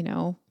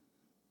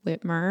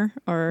 Whitmer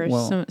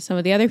or some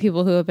of the other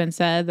people who have been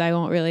said, I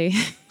won't really...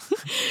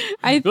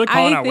 I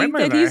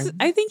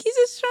think he's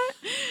a strong...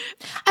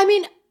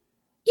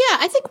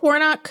 I think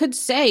Warnock could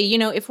say,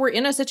 if we're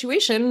in a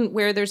situation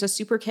where there's a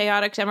super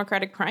chaotic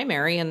Democratic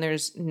primary and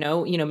there's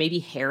no, maybe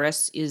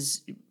Harris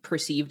is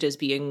perceived as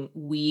being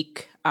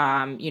weak,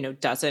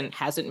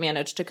 hasn't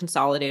managed to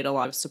consolidate a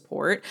lot of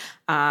support,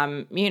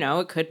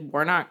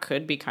 Warnock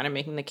could be kind of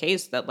making the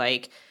case that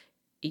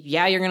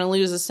you're going to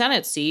lose a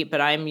Senate seat,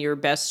 but I'm your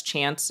best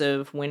chance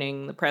of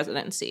winning the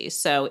presidency.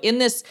 So in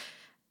this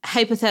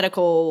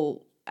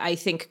hypothetical, I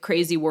think,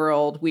 crazy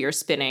world we are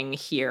spinning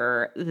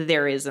here,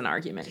 there is an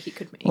argument he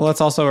could make. Well,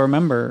 let's also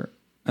remember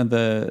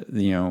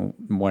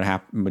what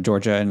happened with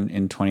Georgia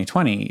in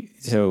 2020.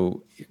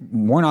 So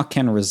Warnock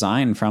can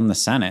resign from the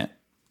Senate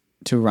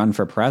to run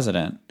for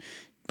president.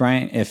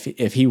 Brian,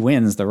 if he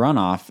wins the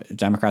runoff,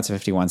 Democrats have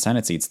 51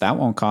 Senate seats. That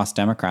won't cost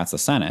Democrats the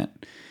Senate.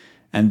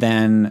 And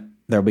then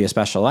there'll be a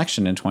special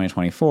election in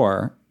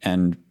 2024.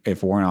 And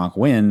if Warnock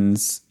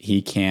wins,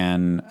 he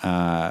can,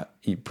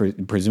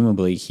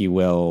 presumably he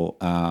will,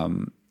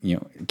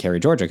 carry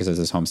Georgia because it's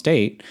his home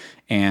state,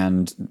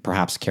 and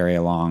perhaps carry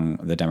along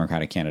the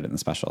Democratic candidate in the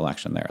special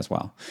election there as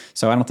well.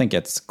 So I don't think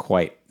it's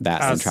quite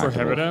that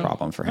intractable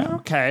problem for him.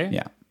 Okay.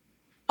 Yeah.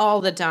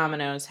 All the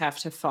dominoes have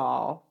to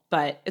fall,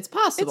 but it's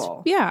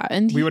possible.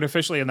 And we would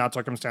officially, in that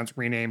circumstance,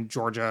 rename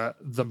Georgia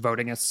the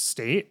votingest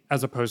state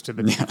as opposed to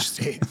the beach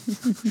state.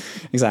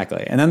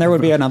 Exactly. And then there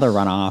would be another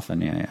runoff,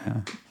 and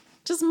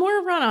just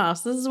more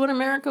runoffs. This is what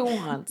America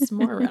wants.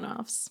 More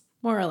runoffs,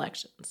 more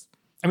elections.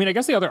 I mean, I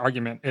guess the other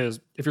argument is,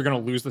 if you're going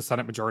to lose the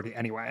Senate majority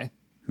anyway,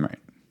 right?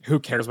 Who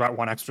cares about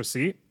one extra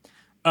seat?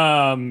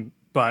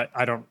 But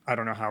I don't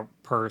know how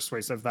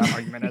persuasive that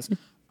argument is.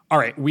 All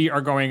right, we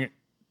are going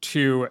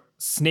to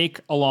snake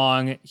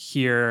along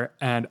here,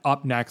 and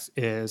up next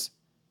is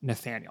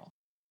Nathaniel.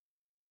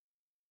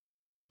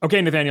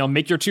 Okay, Nathaniel,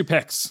 make your two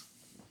picks.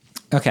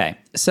 Okay,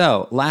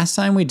 so last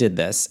time we did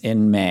this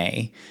in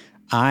May,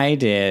 I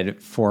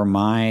did, for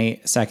my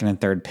second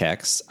and third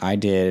picks, I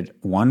did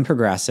one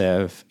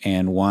progressive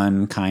and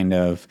one kind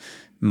of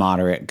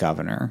moderate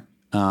governor.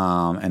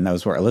 And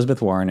those were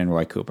Elizabeth Warren and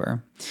Roy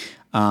Cooper.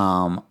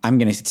 I'm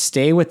going to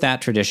stay with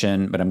that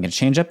tradition, but I'm going to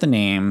change up the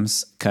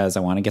names because I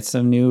want to get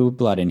some new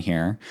blood in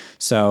here.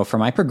 So for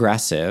my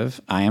progressive,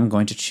 I am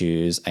going to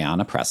choose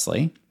Ayanna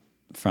Pressley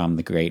from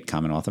the great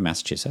Commonwealth of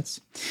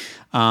Massachusetts.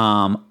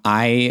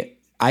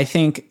 I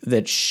think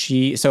that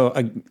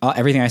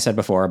everything I said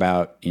before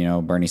about,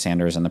 Bernie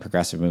Sanders and the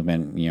progressive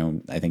movement,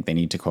 I think they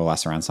need to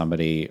coalesce around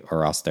somebody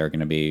or else they're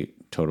going to be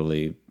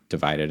totally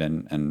divided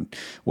and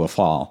will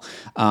fall.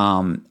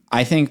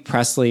 I think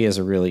Pressley is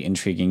a really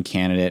intriguing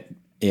candidate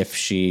if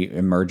she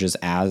emerges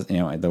as,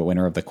 the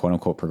winner of the quote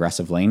unquote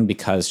progressive lane,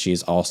 because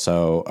she's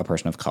also a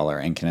person of color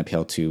and can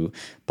appeal to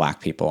Black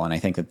people. And I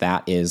think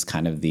that is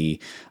kind of the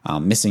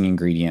missing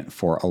ingredient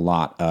for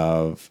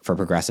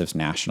progressives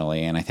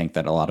nationally. And I think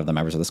that a lot of the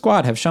members of the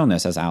squad have shown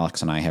this, as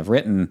Alex and I have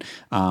written.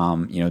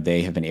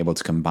 They have been able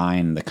to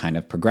combine the kind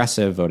of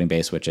progressive voting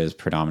base, which is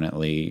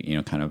predominantly,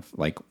 kind of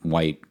like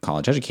white,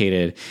 college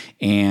educated,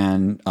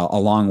 and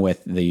along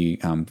with the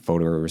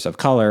voters of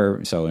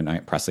color. So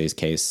in Presley's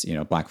case,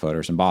 Black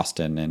voters in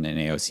Boston, and in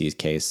AOC's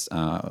case,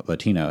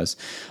 Latinos.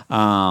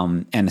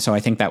 And so I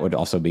think that would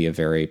also be a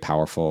very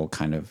powerful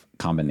kind of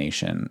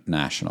combination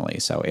nationally.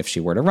 So if she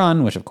were to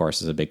run, which of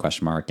course is a big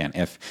question mark, and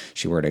if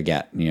she were to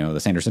get, the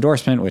Sanders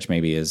endorsement, which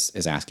maybe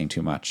is asking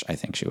too much, I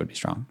think she would be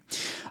strong.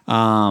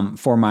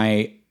 For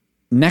my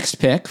next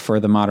pick, for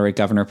the moderate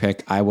governor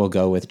pick, I will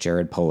go with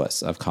Jared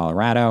Polis of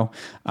Colorado.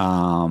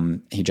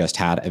 He just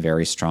had a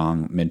very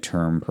strong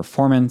midterm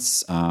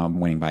performance,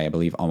 winning by, I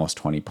believe, almost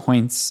 20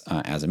 points,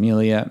 as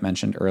Amelia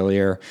mentioned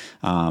earlier.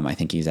 I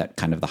think he's at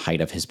kind of the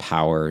height of his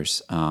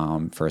powers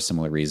for a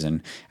similar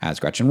reason as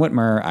Gretchen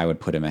Whitmer. I would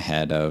put him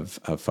ahead of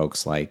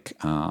folks like,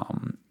 I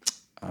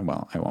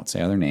won't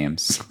say other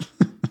names.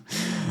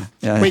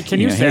 Wait, can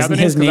you say other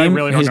names? Because I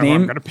really don't know who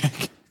I'm going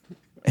to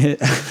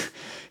pick.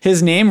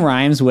 His name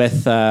rhymes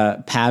with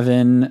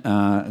Pavin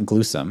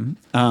Glusum.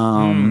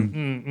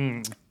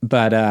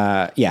 But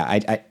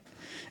I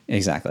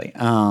exactly.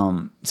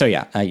 So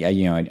yeah,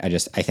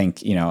 I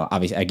think,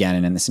 obviously, again,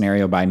 and in the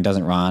scenario Biden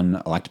doesn't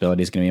run, electability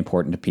is going to be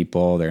important to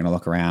people. They're going to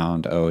look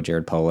around. Oh,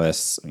 Jared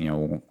Polis,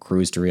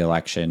 cruise to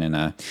re-election in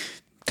a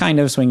kind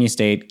of swingy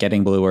state,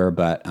 getting bluer,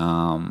 but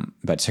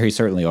he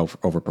certainly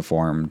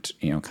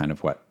overperformed, kind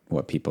of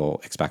what people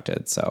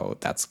expected. So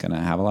that's going to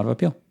have a lot of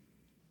appeal.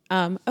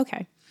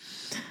 Okay.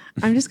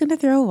 I'm just going to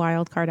throw a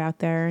wild card out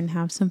there and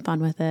have some fun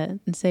with it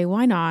and say,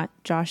 why not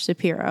Josh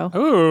Shapiro?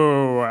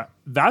 Ooh,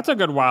 that's a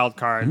good wild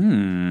card.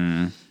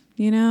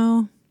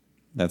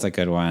 That's a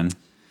good one.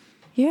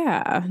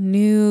 Yeah.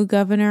 New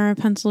governor of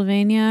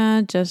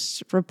Pennsylvania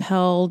just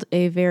repelled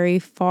a very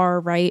far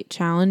right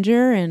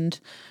challenger and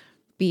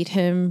beat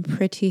him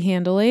pretty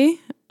handily.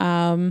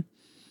 I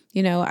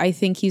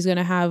think he's going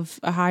to have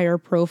a higher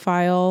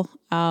profile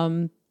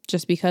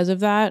just because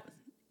of that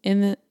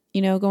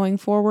going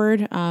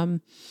forward.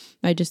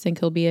 I just think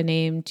he'll be a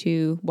name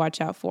to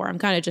watch out for. I'm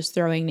kind of just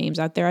throwing names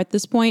out there at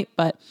this point,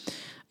 but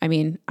I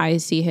mean, I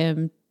see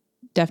him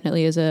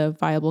definitely as a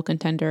viable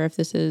contender if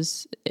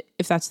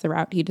that's the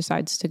route he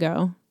decides to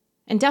go.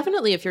 And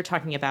definitely if you're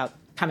talking about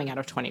coming out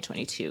of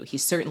 2022, he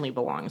certainly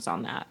belongs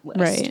on that list.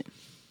 Right.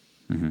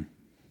 Mm-hmm.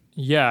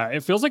 Yeah,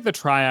 it feels like the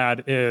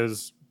triad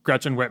is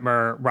Gretchen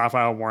Whitmer,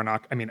 Raphael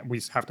Warnock. I mean, we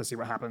have to see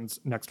what happens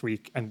next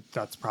week, and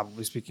that's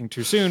probably speaking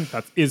too soon.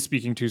 That is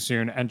speaking too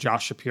soon. And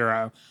Josh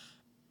Shapiro.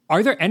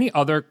 Are there any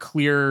other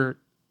clear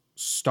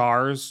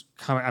stars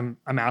coming?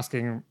 I'm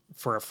asking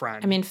for a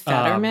friend. I mean,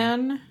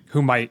 Fetterman.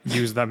 Who might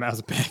use them as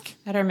a pick.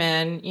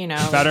 Fetterman,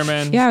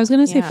 Fetterman. Yeah, I was going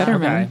to say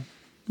Fetterman. Okay.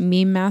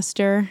 Meme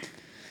master.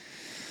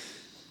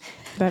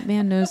 That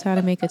man knows how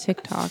to make a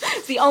TikTok.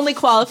 It's the only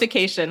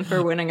qualification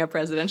for winning a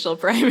presidential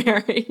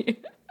primary.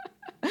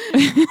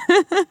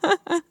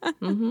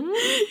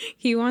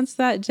 He wants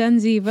that Gen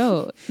Z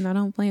vote, and I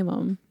don't blame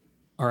him.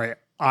 All right.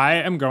 I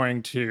am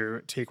going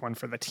to take one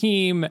for the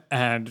team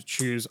and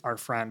choose our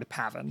friend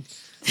Pavin,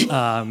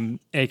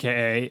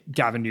 a.k.a.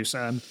 Gavin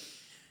Newsom.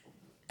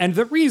 And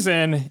the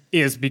reason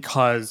is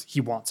because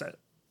he wants it.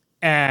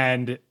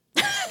 And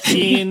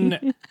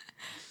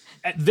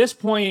at this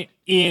point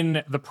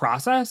in the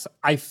process,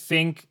 I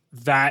think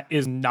that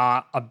is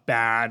not a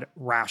bad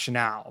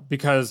rationale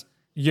because,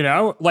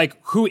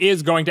 who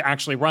is going to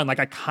actually run?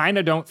 I kind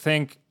of don't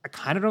think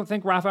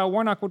Raphael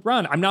Warnock would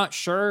run. I'm not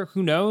sure,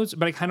 who knows,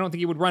 but I kind of don't think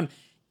he would run.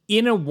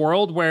 In a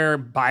world where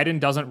Biden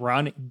doesn't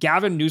run,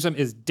 Gavin Newsom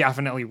is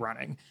definitely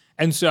running.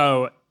 And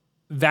so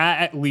that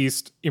at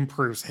least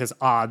improves his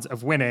odds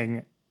of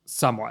winning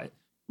somewhat.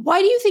 Why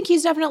do you think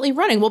he's definitely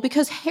running? Well,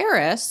 because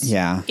Harris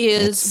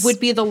would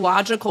be the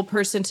logical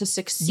person to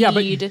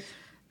succeed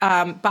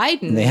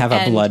Biden. They have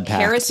a blood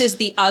pact. Harris is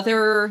the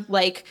other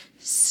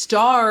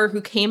star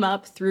who came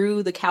up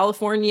through the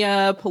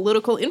California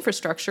political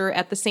infrastructure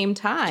at the same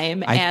time.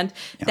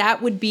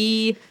 That would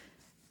be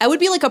That would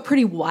be like a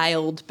pretty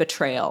wild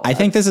betrayal. I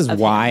think this is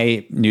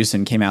why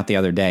Newsom came out the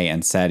other day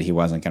and said he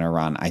wasn't going to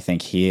run. I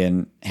think he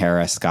and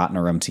Harris got in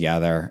a room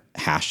together,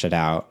 hashed it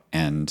out,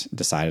 and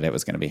decided it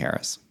was going to be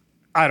Harris.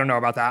 I don't know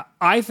about that.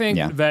 I think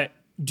that,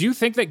 do you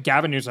think that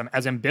Gavin Newsom,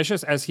 as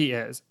ambitious as he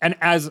is, and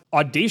as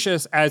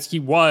audacious as he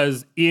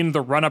was in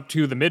the run-up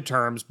to the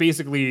midterms,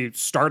 basically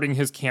starting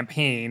his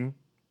campaign,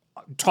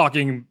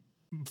 talking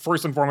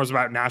first and foremost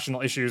about national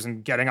issues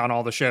and getting on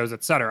all the shows,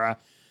 et cetera,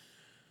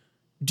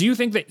 do you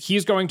think that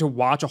he's going to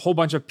watch a whole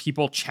bunch of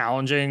people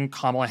challenging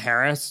Kamala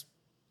Harris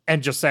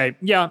and just say,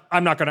 yeah,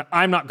 I'm not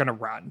gonna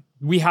run.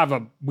 We have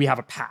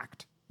a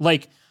pact.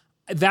 Like,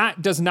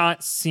 that does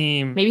not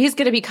seem... Maybe he's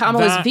gonna be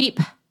Kamala's Veep.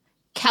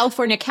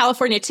 California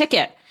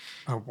ticket.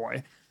 Oh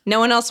boy. No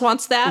one else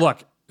wants that?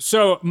 Look,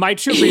 so my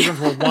two reasons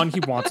were, one, he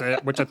wants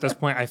it, which at this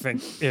point I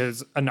think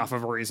is enough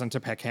of a reason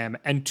to pick him.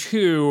 And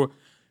two,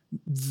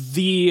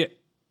 the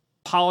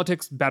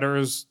politics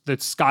betters, the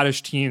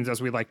Scottish teens,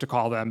 as we like to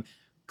call them,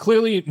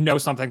 clearly know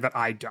something that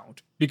I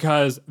don't,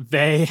 because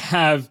they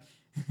have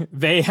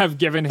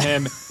given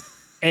him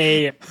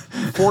a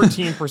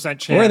 14%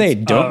 chance or they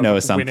don't know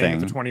winning something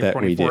the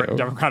 2024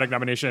 Democratic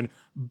nomination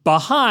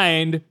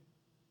behind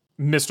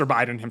Mr.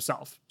 Biden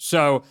himself.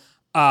 So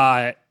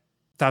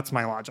that's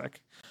my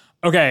logic.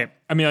 Okay,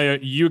 Amelia,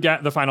 you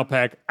get the final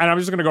pick. And I'm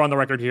just going to go on the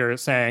record here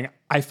saying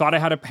I thought I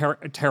had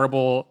a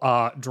terrible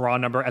draw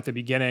number at the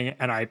beginning,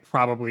 and I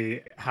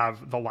probably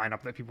have the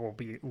lineup that people will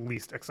be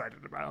least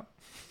excited about.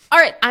 All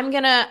right, I'm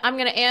gonna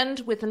end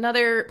with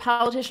another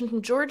politician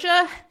from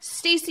Georgia,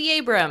 Stacey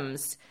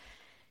Abrams.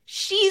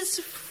 She's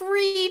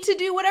free to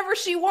do whatever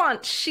she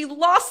wants. She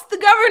lost the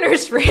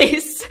governor's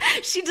race.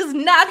 She does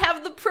not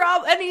have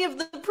any of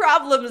the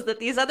problems that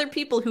these other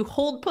people who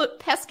hold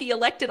pesky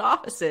elected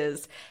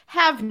offices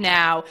have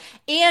now.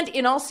 And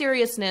in all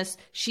seriousness,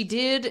 she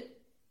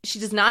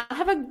does not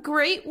have a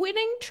great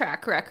winning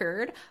track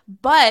record,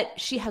 but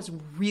she has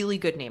really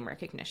good name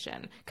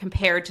recognition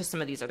compared to some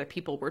of these other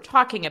people we're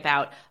talking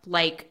about,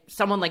 like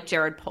someone like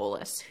Jared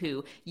Polis,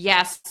 who,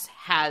 yes,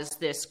 has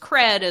this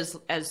cred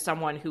as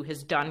someone who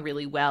has done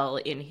really well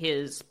in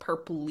his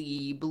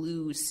purpley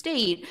blue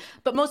state,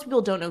 but most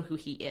people don't know who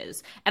he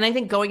is. And I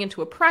think going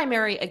into a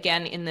primary,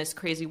 again, in this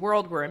crazy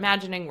world we're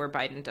imagining where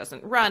Biden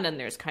doesn't run and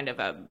there's kind of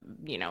a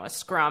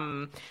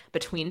scrum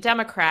between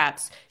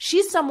Democrats,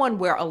 she's someone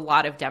where a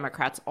lot of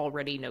Democrats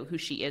already know who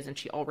she is and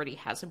she already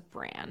has a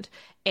brand.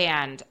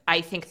 And I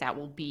think that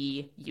will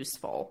be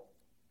useful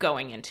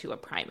going into a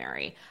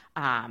primary.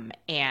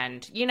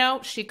 And,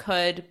 she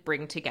could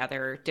bring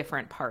together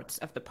different parts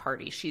of the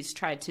party. She's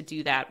tried to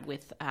do that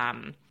with,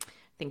 I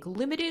think,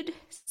 limited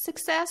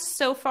success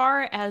so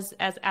far, as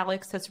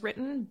Alex has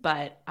written.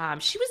 But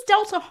she was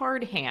dealt a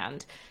hard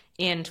hand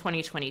in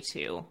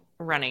 2022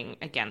 running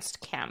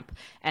against Kemp.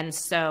 And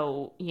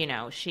so,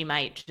 she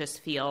might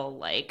just feel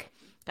like,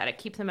 gotta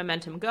keep the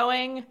momentum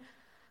going,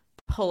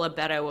 pull a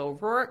Beto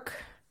O'Rourke,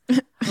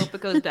 hope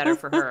it goes better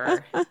for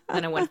her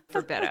than it went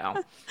for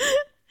Beto.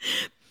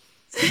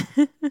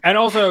 And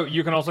also,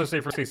 you can also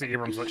say for Stacey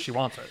Abrams that she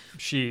wants it.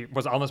 She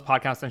was on this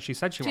podcast and she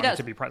said she wanted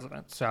to be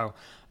president. So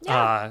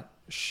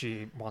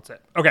she wants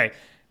it. Okay.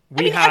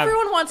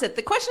 Everyone wants it.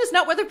 The question is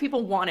not whether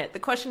people want it. The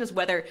question is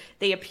whether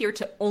they appear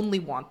to only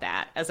want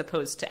that as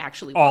opposed to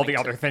actually all the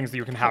other things that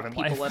you can have in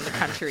life. People in the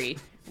country.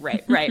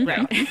 Right.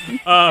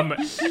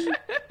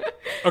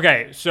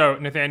 Okay, so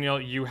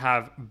Nathaniel, you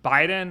have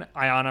Biden,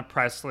 Ayanna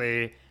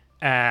Pressley,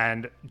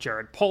 and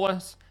Jared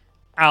Polis.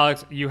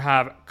 Alex, you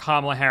have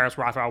Kamala Harris,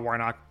 Raphael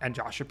Warnock, and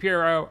Josh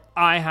Shapiro.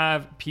 I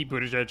have Pete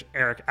Buttigieg,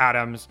 Eric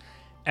Adams,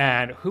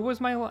 and who was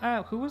my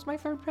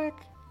third pick?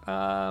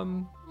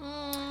 Gavin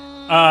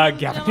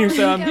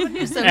Newsom.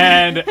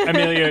 And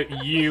Amelia,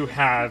 you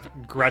have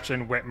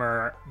Gretchen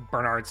Whitmer,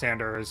 Bernard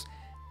Sanders,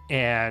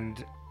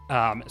 and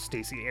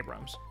Stacey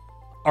Abrams.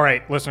 All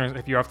right, listeners,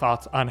 if you have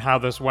thoughts on how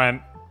this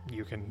went,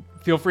 you can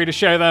feel free to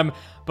share them.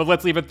 But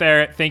let's leave it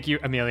there. Thank you,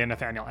 Amelia,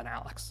 Nathaniel, and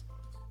Alex.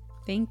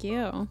 Thank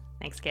you.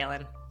 Thanks,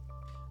 Galen.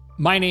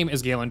 My name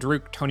is Galen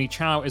Druk. Tony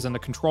Chow is in the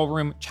control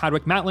room.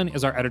 Chadwick Matlin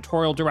is our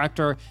editorial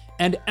director.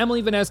 And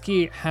Emily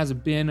Vineski has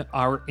been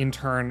our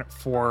intern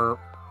for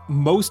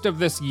most of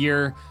this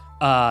year.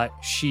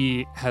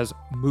 She has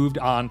moved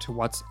on to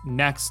what's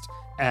next.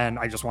 And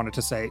I just wanted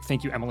to say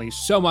thank you, Emily,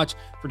 so much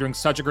for doing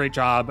such a great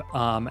job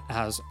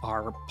as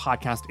our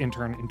podcast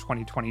intern in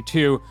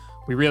 2022.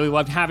 We really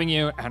loved having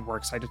you, and we're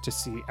excited to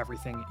see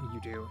everything you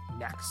do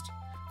next.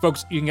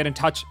 Folks, you can get in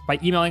touch by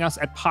emailing us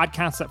at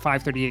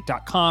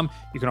podcasts@538.com.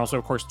 You can also,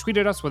 of course, tweet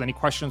at us with any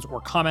questions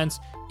or comments.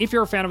 If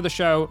you're a fan of the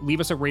show, leave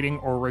us a rating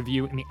or a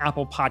review in the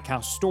Apple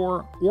Podcast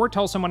Store or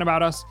tell someone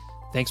about us.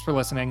 Thanks for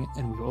listening,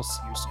 and we will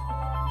see you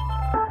soon.